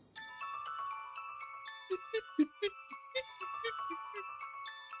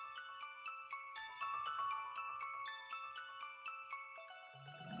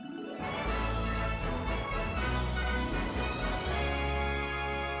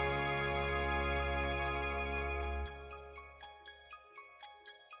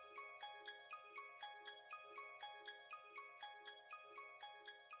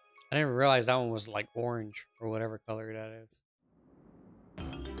 I didn't realize that one was like orange or whatever color that is.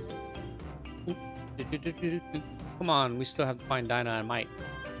 Come on, we still have to find Dynamite.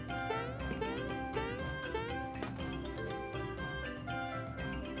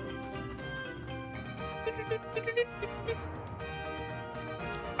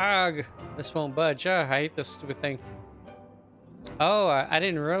 Ugh, this won't budge. I hate this stupid thing. Oh, I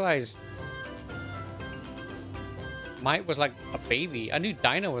didn't realize Mite was like a baby. I knew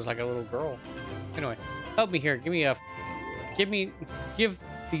Dinah was like a little girl. Anyway, help me here. Give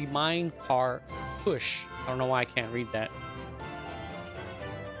the mine car push. I don't know why I can't read that.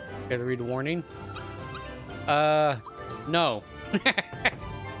 Okay, read the warning. No.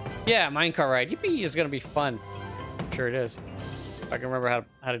 Yeah, minecart ride. Yippee is gonna be fun. I'm sure it is. If I can remember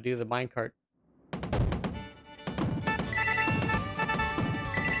how to do the minecart.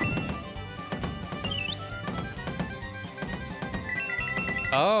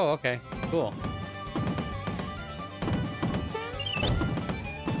 Oh, okay. Cool.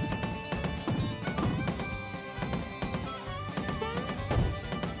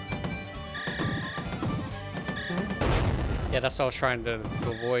 Yeah, that's what I was trying to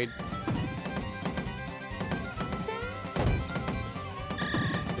avoid.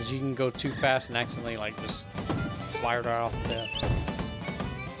 Because you can go too fast and accidentally, like, just fly right off the...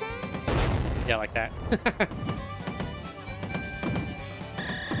 Yeah, like that.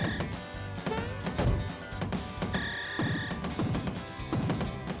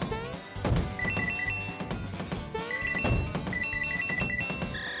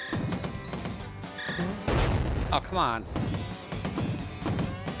 Oh, come on.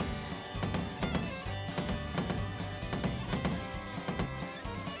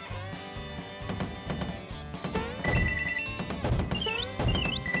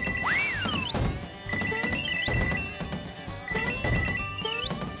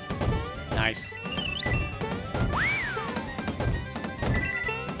 Nice.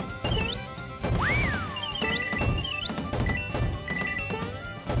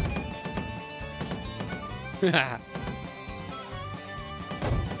 Oh,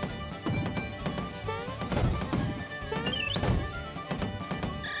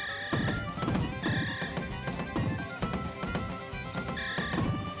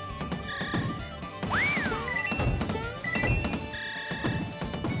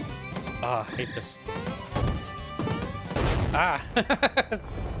 I hate this. Ah!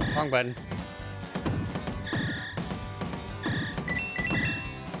 Wrong button.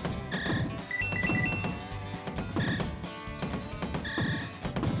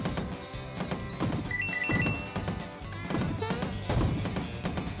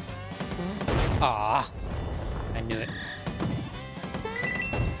 Ah! I knew it.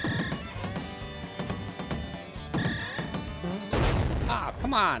 Ah,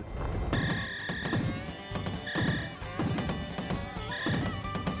 come on!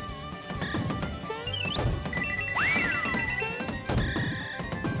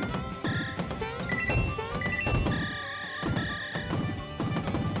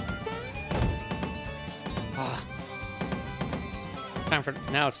 Time for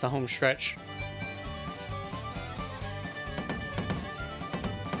now. It's the home stretch.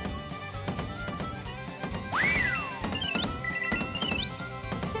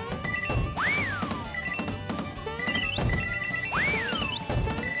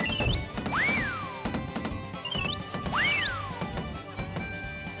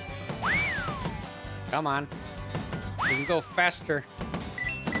 Come on. We can go faster.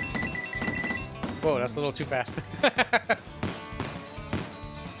 Whoa, that's a little too fast.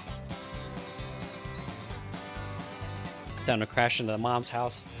 Time to crash into mom's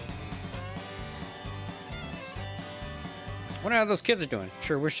house. Wonder how those kids are doing.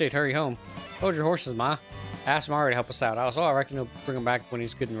 Sure wish they'd hurry home. Hold your horses, Ma. Ask Mario to help us out. I reckon he'll bring him back when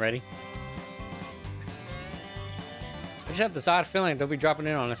he's good and ready. I just have this odd feeling they'll be dropping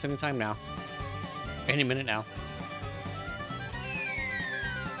in on us anytime now. Any minute now.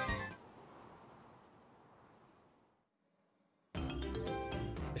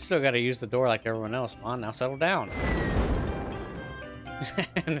 They still gotta use the door like everyone else. Come on, now settle down.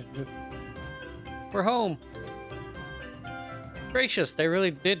 We're home. Gracious, they really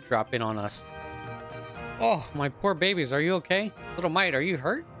did drop in on us. Oh, my poor babies, are you okay? Little Mite, are you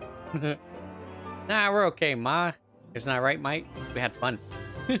hurt? Nah, we're okay, Ma. Isn't that right, Mite? We had fun.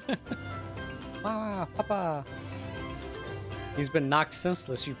 Ma, Papa. He's been knocked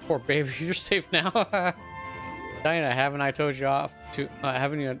senseless, you poor baby. You're safe now. Dinah, haven't I told you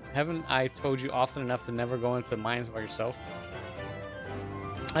haven't I told you often enough to never go into the mines by yourself?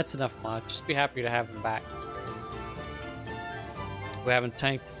 That's enough, Ma. Just be happy to have him back. We haven't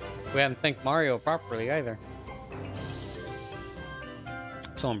thanked Mario properly either.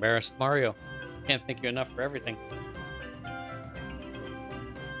 So embarrassed. Mario, can't thank you enough for everything.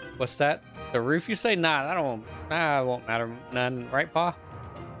 What's that? The roof, you say? Nah, that won't matter none, right, Pa?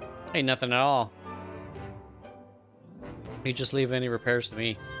 Ain't nothing at all. You just leave any repairs to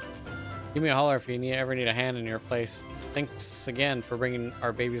me. Give me a holler if you ever need a hand in your place. Thanks again for bringing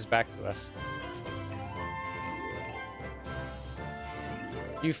our babies back to us.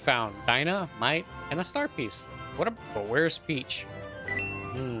 You found Dinah, Mite, and a star piece. But where's Peach?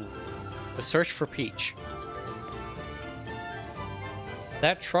 The search for Peach.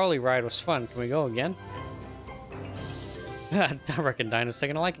 That trolley ride was fun. Can we go again? I reckon Dinah's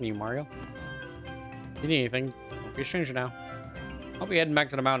taking a liking to you, Mario. If you need anything, don't be a stranger now. I'll be heading back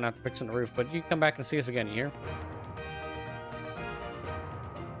to the mountain after fixing the roof, but you can come back and see us again, you hear?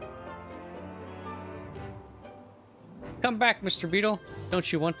 Come back, Mr. Beetle.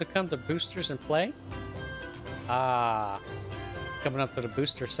 Don't you want to come to Boosters and play? Ah, coming up to the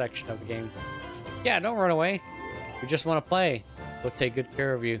booster section of the game. Yeah, don't run away. We just want to play. We'll take good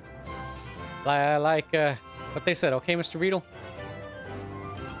care of you. Like what they said, okay, Mr. Beetle?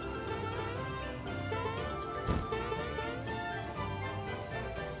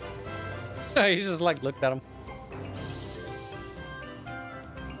 He just like looked at him.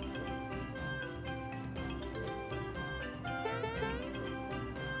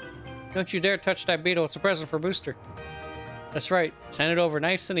 Don't you dare touch that beetle. It's a present for Booster. That's right. Send it over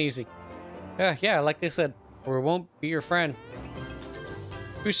nice and easy. Yeah, like they said, or it won't be your friend.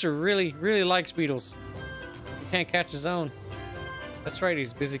 Booster really likes beetles. You can't catch his own. That's right,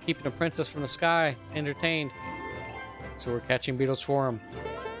 he's busy keeping a princess from the sky entertained. So we're catching beetles for him.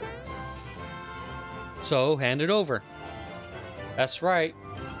 So, hand it over. That's right.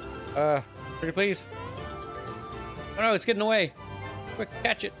 Pretty please. Oh no, it's getting away. Quick,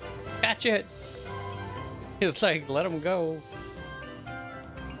 catch it. Catch it. He's like, let him go.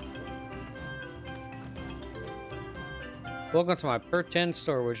 Welcome to my per 10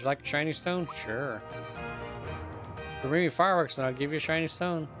 store. Would you like a shiny stone? Sure. Bring me fireworks and I'll give you a shiny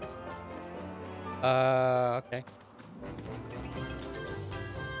stone. Okay.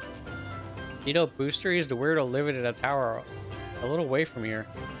 You know, Booster, he's the weirdo living in a tower a little away from here.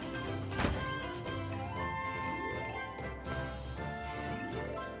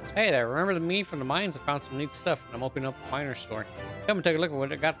 Hey there, remember me from the mines? I found some neat stuff and I'm opening up a miner store. Come and take a look at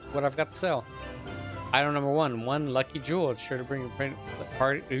what I've got to sell. Item number one lucky jewel. It's sure to bring you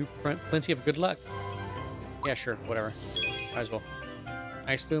plenty of good luck. Yeah, sure, whatever. Might as well.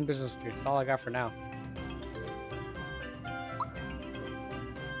 Nice doing business with you. That's all I got for now.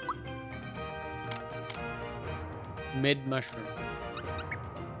 Mid mushroom.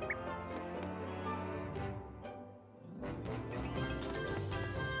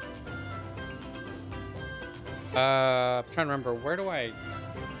 I'm trying to remember, where do I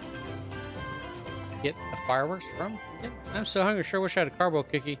get the fireworks from? Yeah, I'm so hungry, sure wish I had a carbo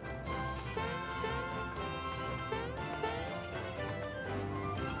cookie.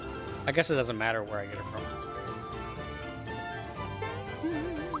 I guess it doesn't matter where I get it from.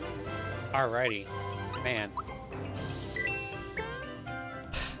 Alrighty. Man.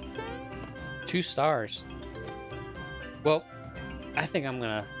 2 stars. Well, I think I'm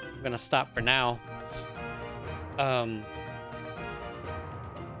gonna stop for now.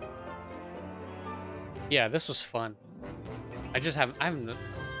 Yeah, this was fun. I'm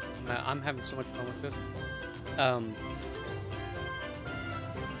having so much fun with this.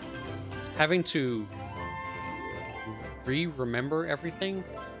 Having to remember everything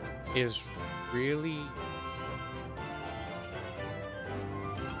is really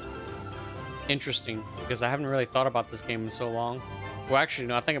interesting because I haven't really thought about this game in so long. Well, actually,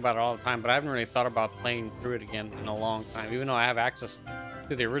 no, I think about it all the time, but I haven't really thought about playing through it again in a long time. Even though I have access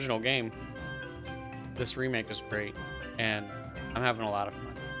to the original game, this remake is great, and I'm having a lot of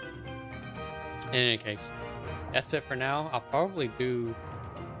fun. In any case, that's it for now. I'll probably be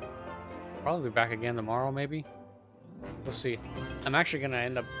back again tomorrow, maybe. We'll see. I'm actually going to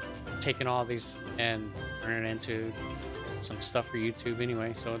end up taking all these and turning it into some stuff for YouTube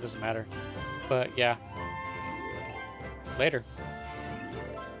anyway, so it doesn't matter. But yeah, later.